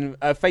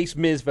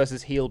Miz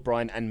versus heel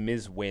Bryan, and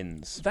Miz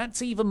wins.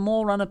 That's even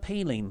more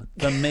unappealing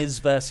than Miz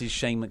versus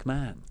Shane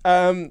McMahon.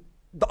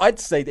 I'd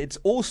say that it's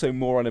also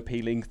more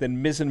unappealing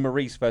than Miz and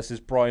Maurice versus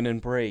Bryan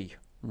and Brie.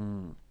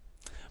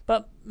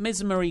 But Miz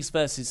and Maurice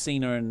versus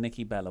Cena and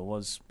Nikki Bella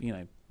was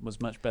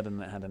much better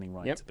than it had any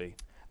right to be.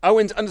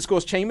 Owens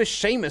underscores Sheamus.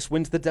 Sheamus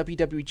wins the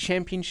WWE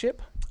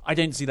Championship. I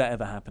don't see that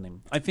ever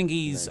happening. I think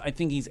he's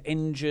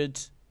injured.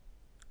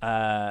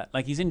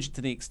 He's injured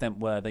to the extent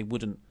where they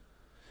wouldn't.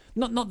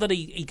 Not that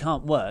he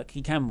can't work.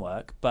 He can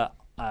work, but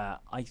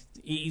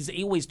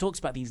he always talks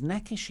about these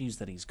neck issues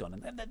that he's got,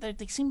 and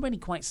they seem really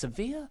quite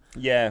severe.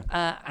 Yeah.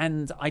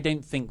 And I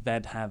don't think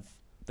they'd have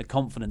the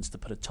confidence to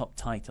put a top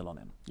title on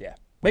him. Yeah.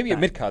 Maybe a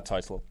mid-card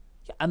title.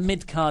 A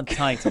mid-card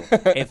title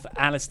if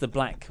Aleister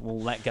Black will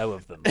let go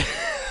of them.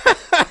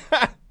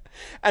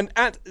 And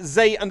at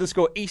Zay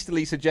underscore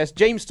Easterly suggests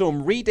James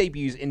Storm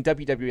re-debuts in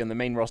WWE on the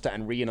main roster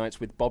and reunites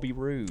with Bobby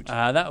Roode.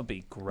 That would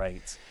be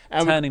great.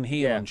 Turning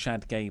heel on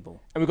Chad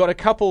Gable. And we've got a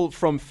couple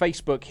from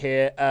Facebook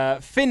here.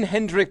 Finn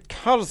Hendrik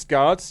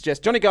Karsgaard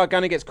suggests Johnny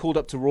Gargano gets called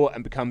up to Raw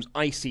and becomes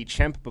IC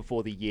champ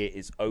before the year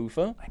is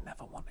over. I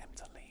never want him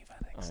to leave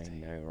NXT. I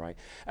know,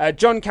 right?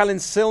 John Callan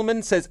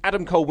Silman says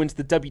Adam Cole wins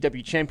the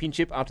WWE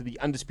Championship after the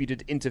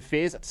Undisputed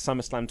interferes at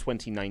SummerSlam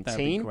 2019. That'd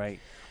be great.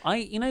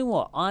 You know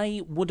what?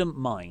 I wouldn't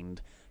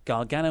mind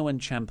Gargano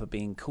and Ciampa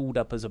being called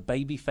up as a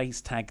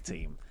babyface tag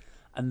team,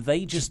 and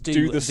they just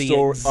do the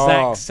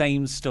exact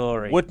same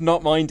story. Would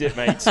not mind it,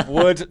 mate.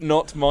 Would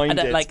not mind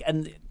it.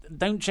 And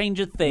don't change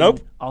a thing. Nope.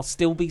 I'll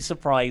still be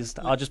surprised.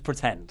 I'll just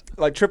pretend.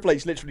 Like Triple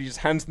H literally just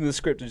hands them the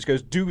script and just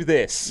goes, "Do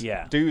this.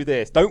 Yeah. Do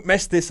this. Don't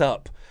mess this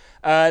up."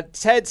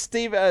 Ted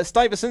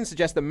Stuyvesant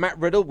suggests that Matt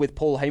Riddle with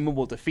Paul Heyman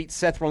will defeat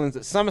Seth Rollins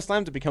at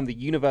SummerSlam to become the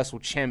Universal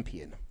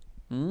Champion.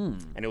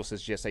 And he also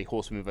suggests a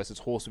Horsewoman versus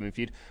Horsewoman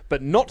feud,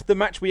 but not the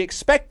match we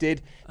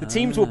expected. The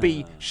teams will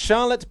be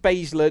Charlotte,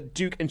 Baszler,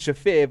 Duke, and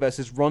Shafir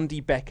versus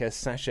Ronde, Becca,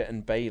 Sasha,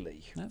 and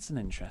Bayley. That's an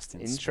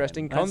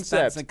interesting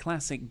concept. That's a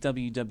classic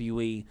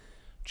WWE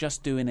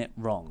just doing it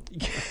wrong.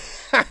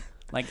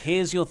 Like,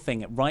 here's your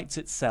thing. It writes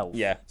itself.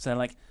 Yeah. So,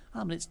 but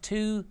it's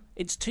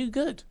too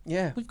good.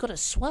 Yeah. We've got to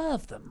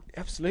swerve them.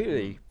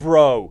 Absolutely.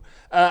 Bro.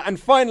 And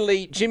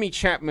finally, Jimmy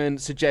Chapman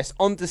suggests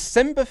on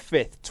December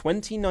 5th,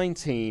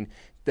 2019,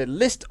 the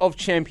list of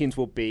champions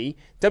will be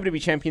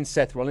WWE Champion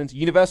Seth Rollins,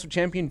 Universal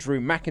Champion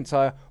Drew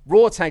McIntyre,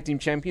 Raw Tag Team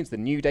Champions The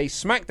New Day,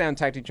 SmackDown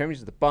Tag Team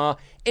Champions The Bar,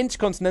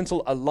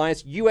 Intercontinental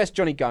Alliance US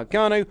Johnny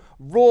Gargano,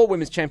 Raw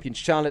Women's Champion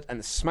Charlotte, and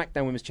the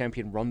SmackDown Women's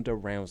Champion Ronda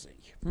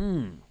Rousey.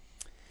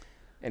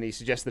 And he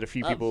suggests that a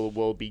few people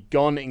will be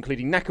gone,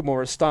 including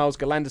Nakamura, Styles,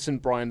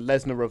 Galanderson, Bryan,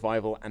 Lesnar,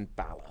 Revival, and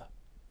Balor.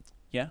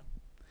 Yeah.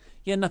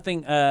 Yeah,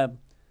 nothing...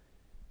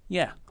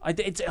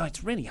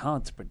 it's really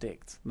hard to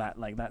predict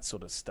that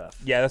sort of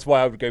stuff. Yeah, that's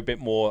why I would go a bit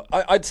more.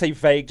 I'd say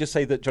vague. Just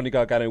say that Johnny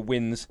Gargano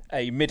wins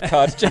a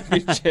mid-card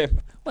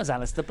championship. Where's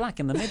Aleister Black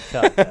in the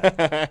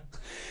mid-card?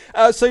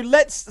 So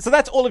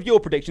that's all of your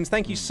predictions.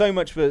 Thank you so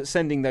much for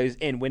sending those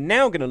in. We're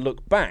now going to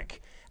look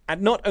back at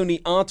not only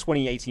our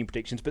 2018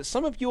 predictions, but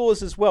some of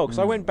yours as well, because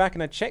I went back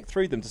and I checked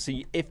through them to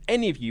see if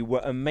any of you were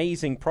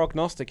amazing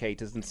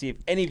prognosticators and see if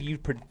any of you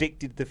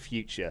predicted the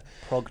future.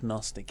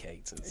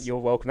 Prognosticators. You're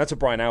welcome. That's a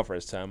Brian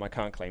Alvarez term. I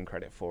can't claim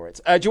credit for it.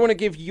 Do you want to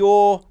give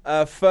your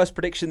first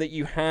prediction that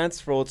you had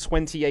for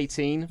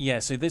 2018? Yeah,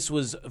 so this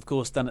was, of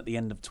course, done at the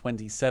end of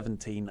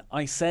 2017.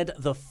 I said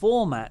the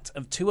format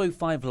of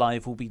 205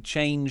 Live will be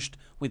changed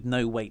with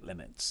no weight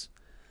limits.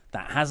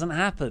 That hasn't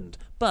happened.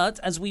 But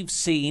as we've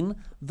seen,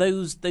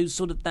 those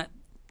sort of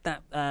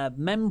that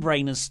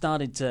membrane has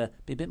started to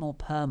be a bit more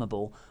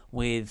permeable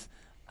with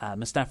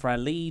Mustafa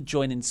Ali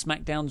joining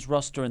SmackDown's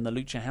roster and the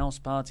Lucha House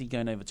Party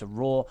going over to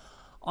Raw.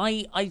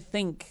 I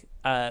think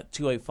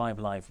 205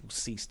 Live will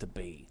cease to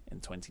be in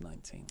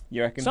 2019.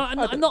 You reckon? So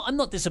I'm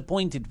not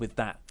disappointed with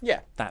that.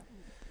 Yeah. That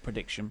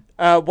prediction.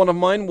 One of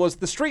mine was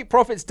the Street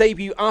Profits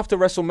debut after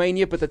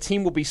WrestleMania, but the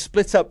team will be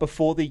split up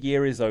before the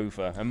year is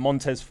over, and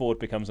Montez Ford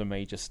becomes a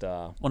major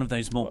star. One of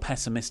those more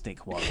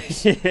pessimistic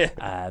ones.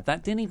 Yeah.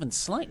 That didn't even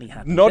slightly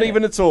happen. Not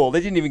even at all. They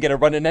didn't even get a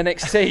run in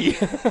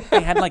NXT.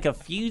 They had like a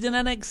feud in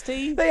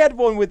NXT. They had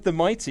one with the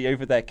Mighty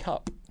over their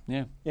cup.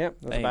 Yeah. Yeah,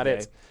 that's about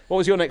it. What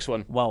was your next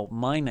one? Well,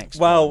 my next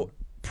one.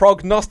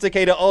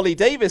 Prognosticator Ollie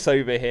Davis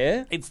over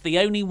here. It's the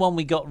only one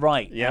we got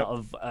right out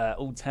of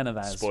all 10 of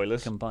ours.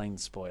 Spoilers. Combined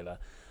spoiler.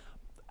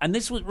 And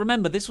this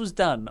was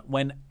done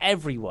when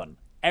everyone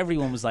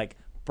was like,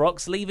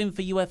 Brock's leaving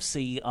for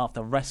UFC after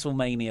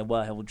WrestleMania,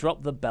 where he'll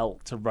drop the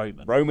belt to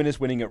Roman. Roman is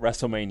winning at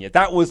WrestleMania.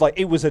 That was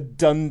it was a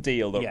done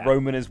deal that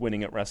Roman is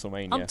winning at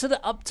WrestleMania.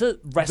 Up to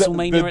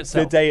WrestleMania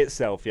itself. The day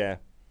itself, yeah.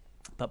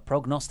 But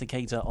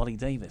prognosticator Ollie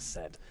Davis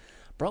said,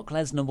 Brock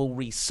Lesnar will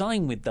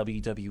re-sign with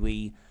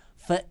WWE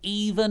for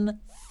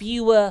even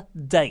fewer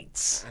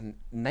dates. And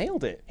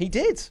nailed it. He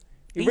did.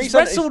 He's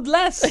wrestled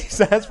less.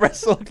 He has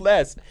wrestled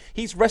less.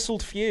 He's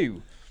wrestled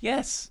few.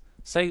 Yes.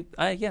 So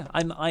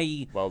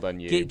I Well done,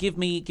 you. Give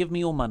me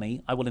your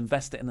money. I will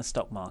invest it in the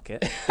stock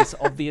market. This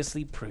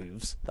obviously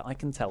proves that I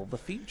can tell the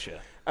future.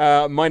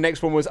 My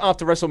next one was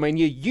after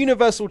WrestleMania,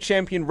 Universal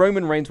Champion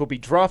Roman Reigns will be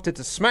drafted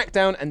to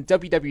SmackDown and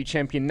WWE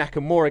Champion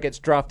Nakamura gets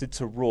drafted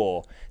to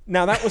Raw.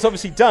 Now, that was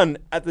obviously done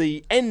at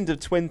the end of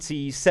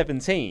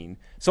 2017.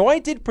 So I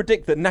did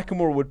predict that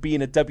Nakamura would be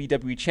in a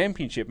WWE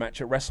Championship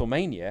match at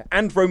WrestleMania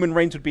and Roman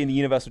Reigns would be in the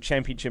Universal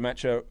Championship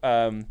match at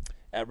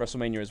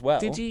WrestleMania as well.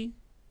 Did you?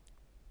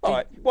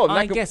 Well,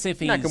 I guess if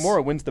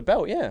Nakamura wins the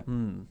belt, yeah.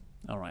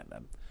 All right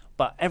then.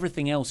 But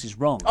everything else is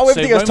wrong. Oh,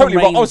 everything else totally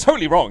wrong. I was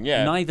totally wrong,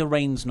 yeah. Neither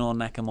Reigns nor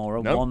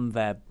Nakamura won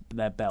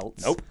their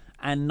belts. Nope.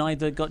 And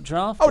neither got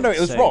drafted. Oh, no, it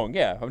was wrong,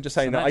 yeah. I'm just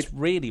saying that's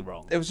really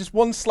wrong. There was just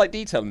one slight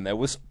detail in there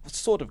was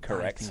sort of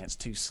correct. I think that's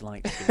too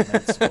slight to be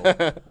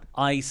invincible.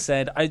 I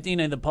said,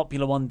 the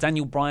popular one,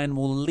 Daniel Bryan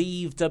will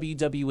leave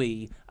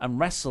WWE and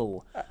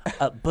wrestle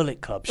at Bullet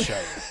Club Show.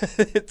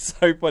 It's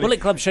so funny. Bullet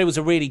Club Show was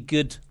a really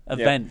good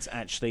event,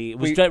 actually. It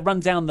was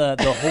run down the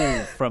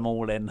hall from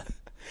All In.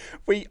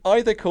 We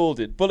either called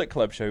it Bullet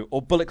Club Show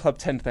or Bullet Club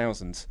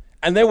 10,000.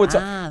 And there were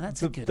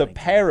that's a good the idea.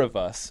 pair of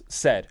us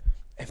said,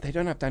 if they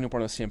don't have Daniel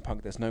Bryan or CM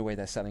Punk, there's no way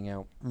they're selling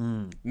out.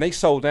 And they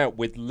sold out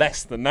with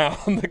less than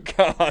that on the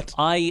card.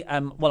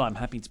 I'm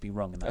happy to be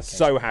wrong in that case.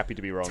 So happy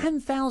to be wrong.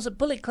 10,000,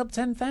 Bullet Club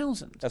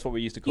 10,000. That's what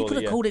we used to call it. You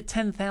could have called it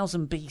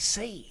 10,000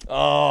 BC.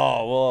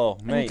 Oh, well,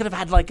 mate. And you could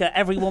have had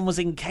everyone was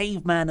in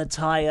caveman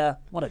attire.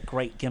 What a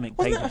great gimmick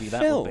pay-per-view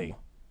that would be.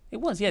 It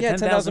was, yeah,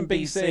 10,000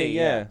 BC.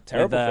 Yeah,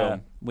 terrible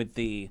film. With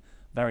the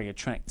very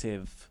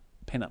attractive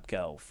pinup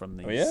girl from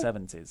the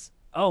 70s.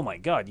 Oh my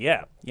God,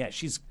 yeah. Yeah,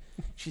 she's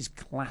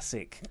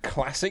classic.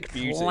 Classic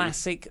beauty.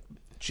 Classic,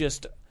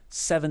 just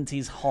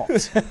 70s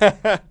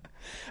hot.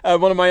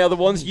 One of my other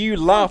ones, you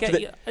laughed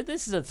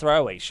This is a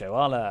throwaway show.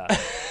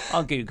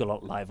 I'll Google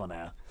it live on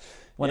air.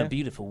 What a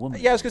beautiful woman.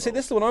 Yeah, I was going to say,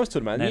 this is the one I was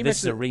talking about. No, this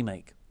is a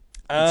remake.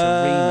 It's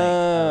a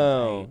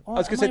remake. I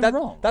was going to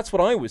say, that's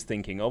what I was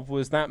thinking of,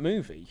 was that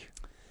movie.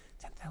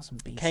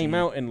 10,000 BC. Came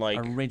out in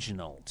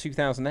original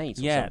 2008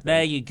 or yeah, something.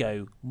 there you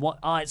go.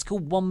 It's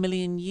called 1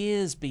 million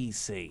years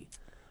BC.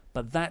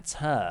 But that's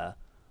her.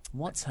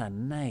 What's her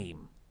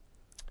name?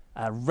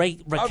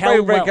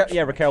 Raquel Welch.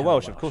 Yeah, Raquel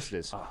Welch, of course it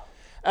is.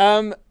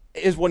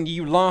 Is one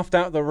you laughed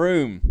out the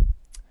room.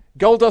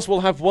 Goldust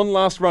will have one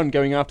last run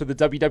going after the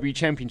WWE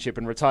Championship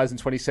and retires in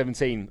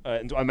 2017.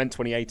 I meant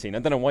 2018. I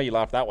don't know why you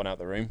laughed that one out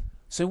the room.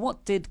 So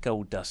what did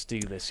Goldust do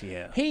this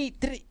year?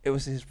 It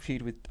was his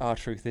feud with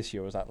R-Truth this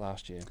year, or was that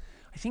last year?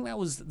 I think that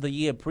was the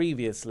year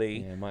previously.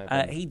 Yeah, it might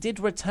have been. He did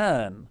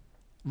return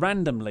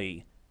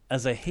randomly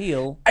as a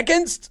heel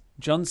against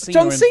John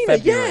Cena. In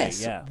February.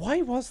 Yes. Yeah.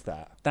 Why was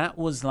that? That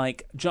was I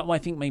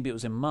think maybe it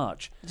was in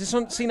March. Did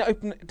Cena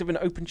do an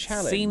open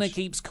challenge? Cena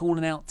keeps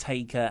calling out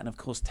Taker, and of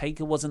course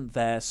Taker wasn't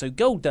there. So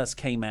Goldust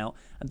came out,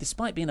 and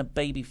despite being a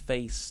baby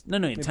face,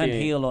 he turned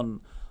heel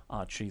on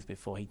R-Truth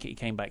before he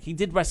came back. He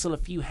did wrestle a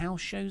few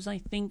house shows, I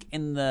think,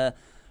 in the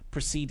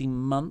preceding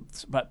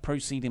months, but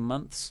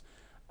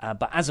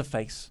as a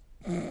face,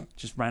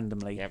 just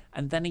randomly. Yep.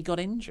 And then he got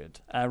injured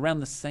around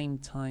the same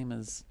time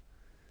as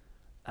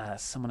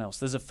someone else.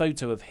 There's a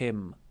photo of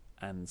him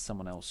and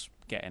someone else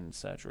getting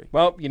surgery.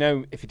 Well,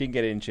 if he didn't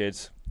get injured,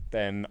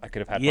 then I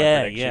could have had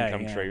my prediction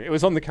come true. It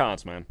was on the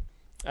cards, man.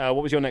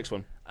 What was your next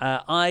one?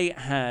 I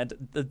had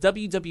the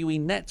WWE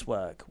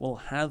Network will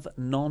have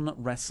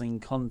non-wrestling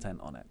content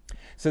on it.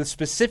 So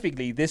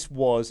specifically, this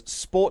was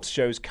sports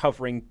shows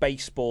covering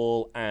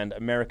baseball and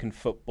American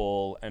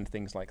football and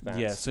things like that.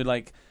 Yeah, so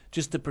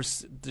just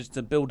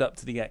to build up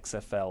to the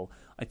XFL,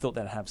 I thought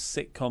they'd have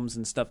sitcoms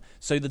and stuff.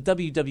 So the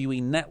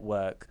WWE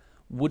Network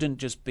wouldn't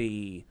just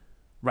be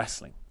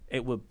wrestling.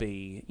 It would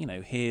be,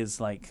 here's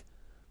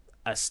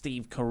a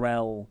Steve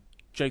Carell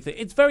joke.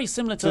 It's very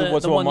similar to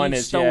the one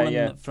you've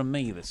stolen from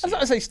me this year.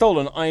 As I say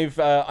stolen,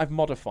 I've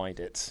modified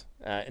it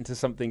into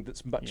something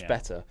that's much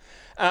better.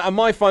 And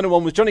my final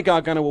one was Johnny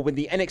Gargano will win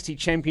the NXT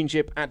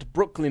Championship at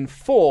Brooklyn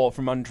 4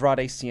 from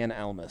Andrade Cien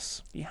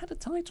Almas. He had a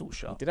title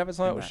shot. He did have a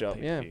title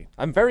shot, yeah.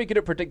 I'm very good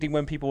at predicting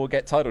when people will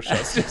get title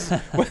shots, just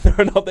whether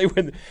or not they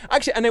win.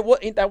 Actually, and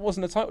that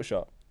wasn't a title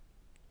shot.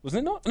 Wasn't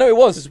it not? No, it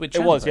was. It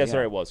was. Yeah,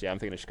 sorry, it was. Yeah, I'm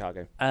thinking of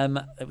Chicago.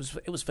 It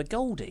was for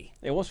Goldie.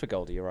 It was for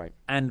Goldie. You're right.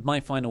 And my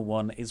final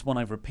one is one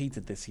I've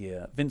repeated this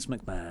year. Vince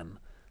McMahon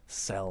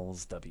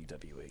sells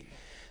WWE.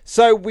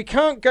 So we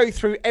can't go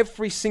through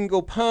every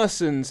single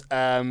person's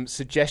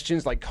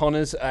suggestions, like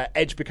Connor's.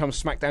 Edge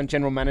becomes SmackDown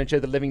General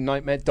Manager, The Living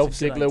Nightmare. Dolph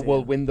Ziggler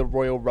will win the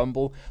Royal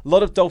Rumble. A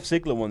lot of Dolph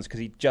Ziggler ones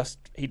because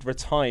he'd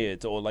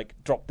retired or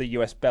dropped the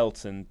US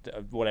belt and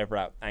whatever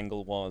that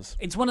angle was.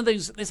 It's one of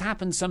those. This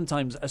happens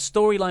sometimes. A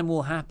storyline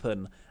will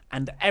happen,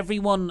 and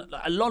everyone,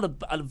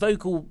 a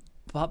vocal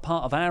part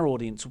of our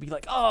audience will be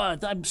like, "Oh,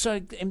 I'm so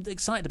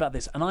excited about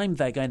this," and I'm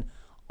there going,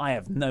 I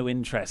have no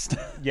interest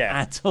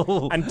at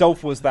all. And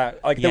Dolph was that.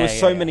 There were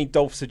so many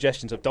Dolph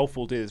suggestions of Dolph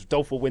will do this.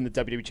 Dolph will win the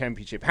WWE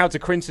Championship. How to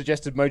Cringe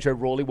suggested Mojo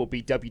Rawley will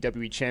be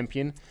WWE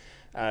Champion.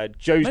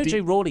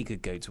 Mojo Rawley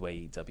could go to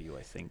AEW,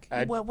 I think.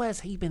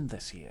 Where's he been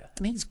this year?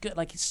 And he's good.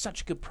 Like, he's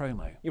such a good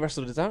promo. He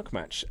wrestled a dark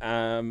match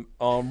on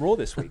Raw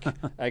this week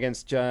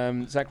against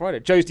Zack Ryder.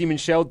 Joe's Demon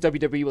Shell.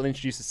 WWE will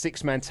introduce a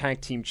 6-man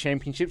tag team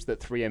championships that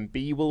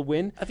 3MB will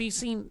win. Have you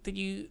seen? Did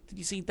you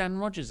see Dan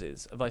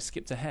Rogers's? Have I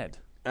skipped ahead?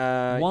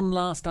 One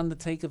last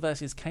Undertaker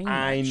versus Kane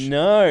match. I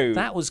know.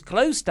 That was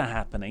close to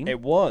happening.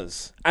 It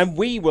was. And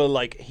we were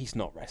like, he's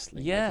not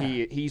wrestling. Yeah.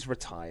 Like, he's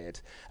retired.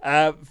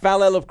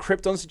 Val-El of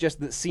Krypton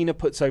suggested that Cena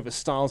puts over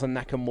Styles and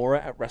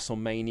Nakamura at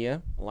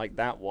WrestleMania. I like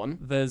that one.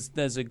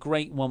 There's a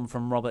great one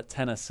from Robert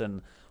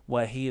Tennyson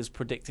where he has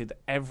predicted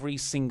every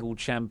single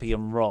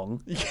champion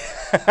wrong.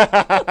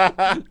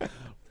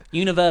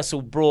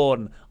 Universal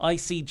Braun,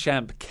 IC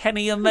Champ,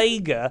 Kenny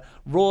Omega,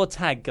 Raw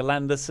Tag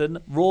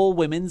Galanderson, Raw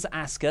Women's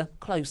Asuka,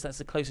 close, that's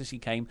the closest he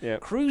came. Yep.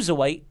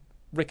 Cruiserweight,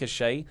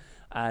 Ricochet,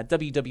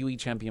 WWE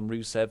Champion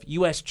Rusev,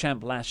 US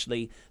Champ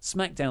Lashley,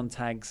 SmackDown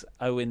Tags,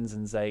 Owens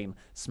and Zayn,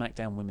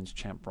 SmackDown Women's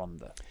Champ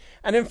Ronda.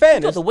 And in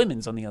fairness, got the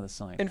women's on the other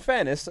side. In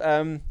fairness,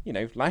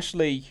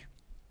 Lashley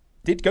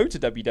did go to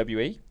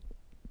WWE.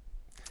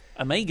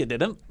 Omega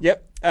didn't.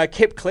 Yep.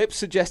 Kip Clip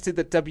suggested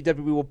that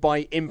WWE will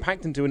buy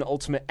Impact and do an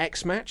Ultimate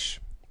X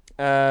match.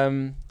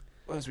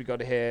 What else we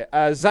got here?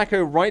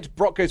 Zacho Wright.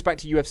 Brock goes back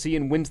to UFC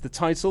and wins the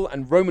title,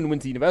 and Roman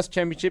wins the Universal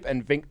Championship,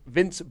 and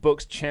Vince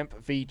books Champ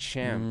v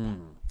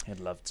Champ.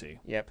 He'd love to.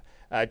 Yep.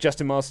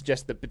 Justin Miles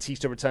suggests that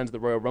Batista returns to the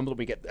Royal Rumble.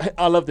 We get,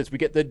 I love this, we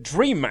get the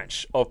dream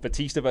match of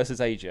Batista versus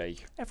AJ.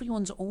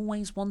 Everyone's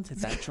always wanted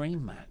that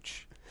dream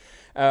match.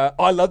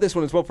 I love this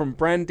one as well from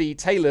Brandy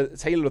Taylor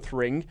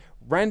Thring.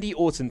 Randy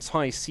Orton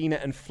ties Cena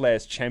and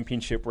Flair's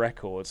championship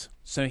record.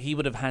 So he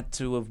would have had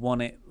to have won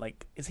it,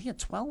 like, is he a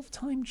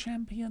 12-time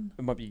champion?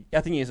 It might be.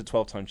 I think he is a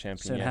 12-time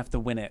champion. So he'd have to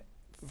win it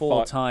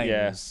 4 times.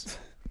 Yeah.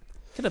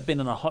 Could have been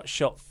in a hot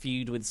shot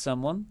feud with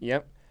someone.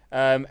 Yep.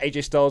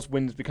 AJ Styles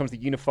becomes the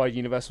unified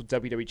Universal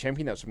WWE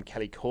Champion. That was from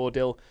Kelly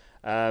Cordill.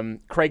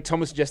 Craig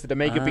Thomas suggested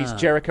Omega beats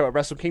Jericho at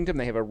Wrestle Kingdom.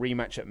 They have a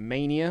rematch at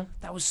Mania.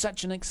 That was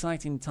such an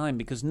exciting time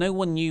because no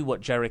one knew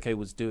what Jericho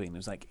was doing. It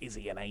was like, is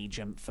he an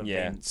agent for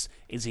Vince?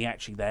 Is he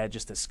actually there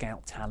just to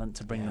scout talent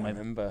to bring them over? I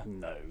remember.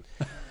 No.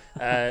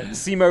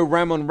 Simo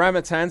Ramon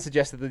Ramatan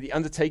suggested that The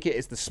Undertaker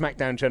is the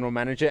SmackDown general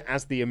manager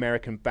as the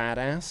American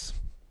Badass.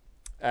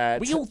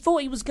 We all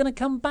thought he was going to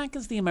come back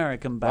as the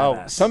American Badass.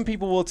 Well, some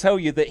people will tell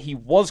you that he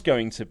was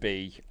going to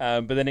be,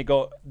 but then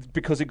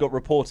because it got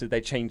reported, they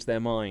changed their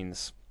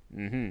minds.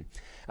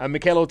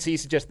 Mikael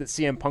Ortiz suggests that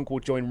CM Punk will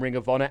join Ring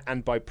of Honor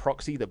and by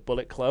proxy the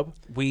Bullet Club.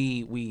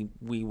 We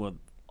were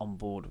on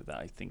board with that.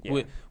 I think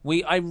Yeah.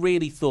 I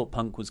really thought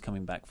Punk was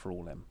coming back for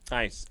All In.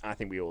 I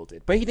think we all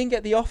did, but he didn't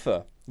get the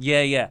offer.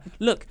 Yeah.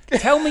 Look,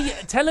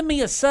 telling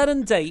me a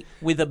certain date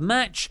with a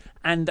match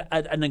and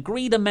an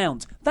agreed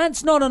amount.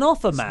 That's not an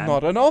offer, man. It's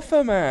not an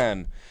offer,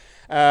 man.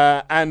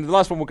 And the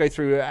last one we'll go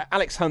through.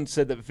 Alex Hunt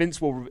said that Vince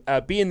will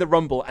be in the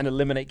Rumble and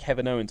eliminate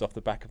Kevin Owens off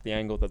the back of the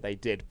angle that they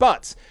did.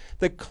 But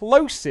the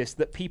closest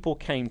that people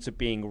came to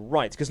being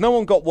right, because no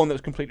one got one that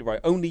was completely right.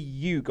 Only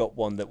you got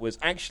one that was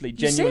actually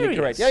genuinely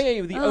correct. Yeah,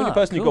 you were the only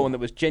person who got one that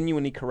was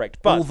genuinely correct.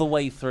 But all the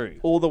way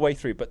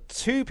through. But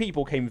 2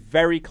 people came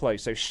very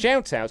close. So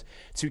shout out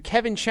to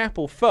Kevin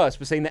Chappell first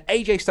for saying that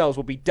AJ Styles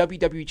will be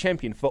WWE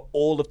Champion for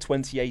all of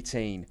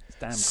 2018.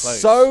 Damn close.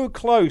 So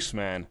close,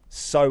 man.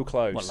 So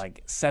close. What,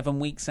 like 7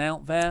 weeks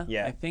out there?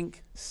 Yeah. I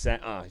think.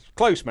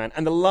 Close, man.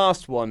 And the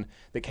last one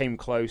that came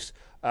close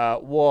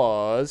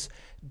was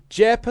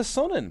Jer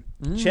Personen,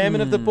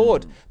 chairman of the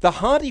board. The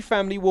Hardy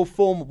family will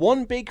form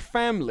one big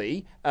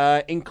family,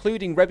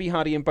 including Rebby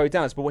Hardy and Bo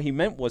Dallas. But what he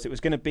meant was it was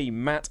going to be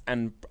Matt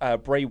and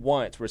Bray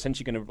Wyatt were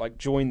essentially going to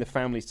join the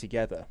families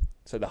together.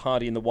 So the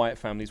Hardy and the Wyatt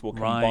families will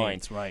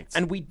combine. Right.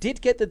 And we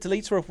did get the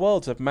Deleter of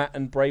Worlds of Matt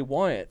and Bray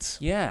Wyatt.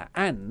 Yeah,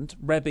 and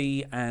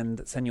Rebby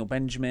and Senor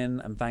Benjamin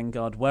and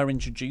Vanguard were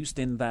introduced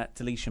in that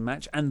deletion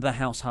match and the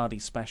House Hardy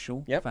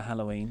special for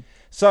Halloween.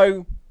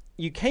 So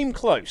you came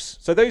close.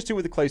 So those 2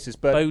 were the closest.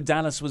 But Bo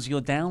Dallas was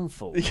your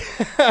downfall.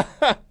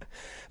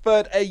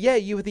 But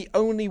you were the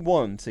only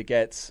one to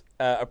get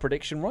a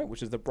prediction right,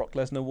 which is that Brock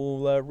Lesnar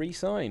will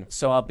re-sign.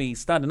 So I'll be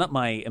starting up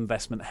my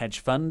investment hedge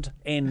fund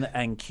in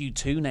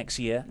Q2 next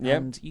year,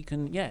 and you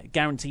can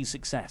guarantee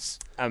success.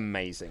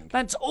 Amazing.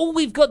 That's all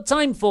we've got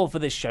time for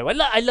this show.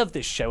 I love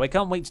this show. I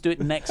can't wait to do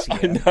it next year.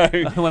 I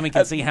know. When we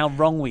can see how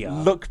wrong we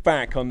are. Look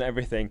back on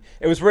everything.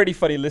 It was really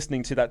funny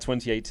listening to that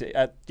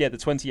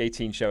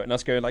 2018 show, and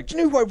us going like, do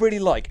you know what I really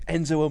like?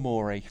 Enzo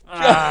Amore.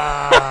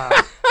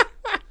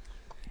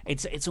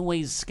 It's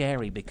always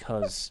scary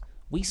because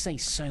we say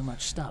so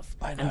much stuff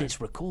and it's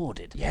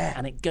recorded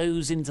and it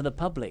goes into the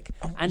public.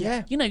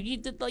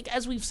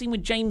 As we've seen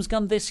with James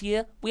Gunn this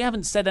year, we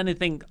haven't said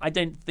anything I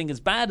don't think as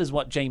bad as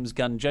what James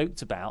Gunn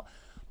joked about,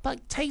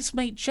 but taste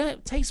may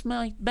change.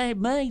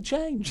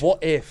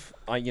 What if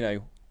what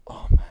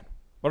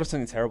if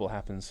something terrible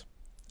happens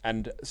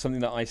and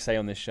something that I say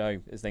on this show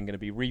is then going to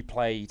be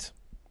replayed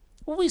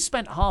Well, we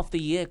spent half the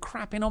year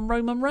crapping on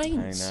Roman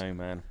Reigns. I know,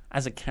 man.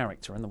 As a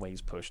character and the way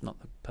he's pushed, not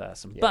the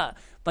person. Yeah. But,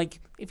 like,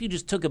 if you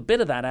just took a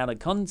bit of that out of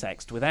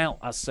context without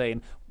us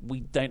saying we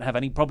don't have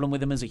any problem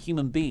with him as a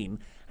human being,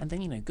 and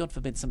then, you know, God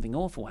forbid something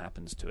awful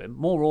happens to him,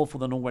 more awful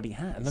than already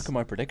has. And look at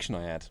my prediction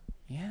I had.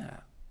 Yeah.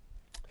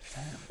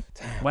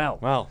 Damn.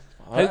 Well,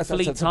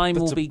 hopefully that's time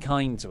will be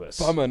kind to us.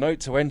 Bummer note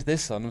to end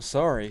this on. I'm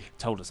sorry.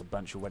 Told us a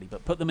bunch already,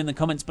 but put them in the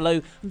comments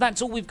below.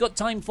 That's all we've got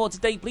time for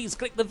today. Please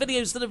click the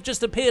videos that have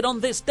just appeared on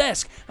this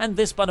desk and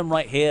this button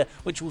right here,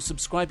 which will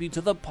subscribe you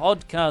to the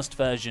podcast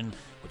version,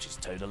 which is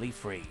totally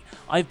free.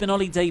 I've been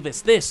Ollie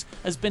Davis. This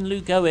has been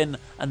Luke Owen,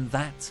 and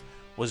that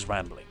was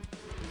Rambling.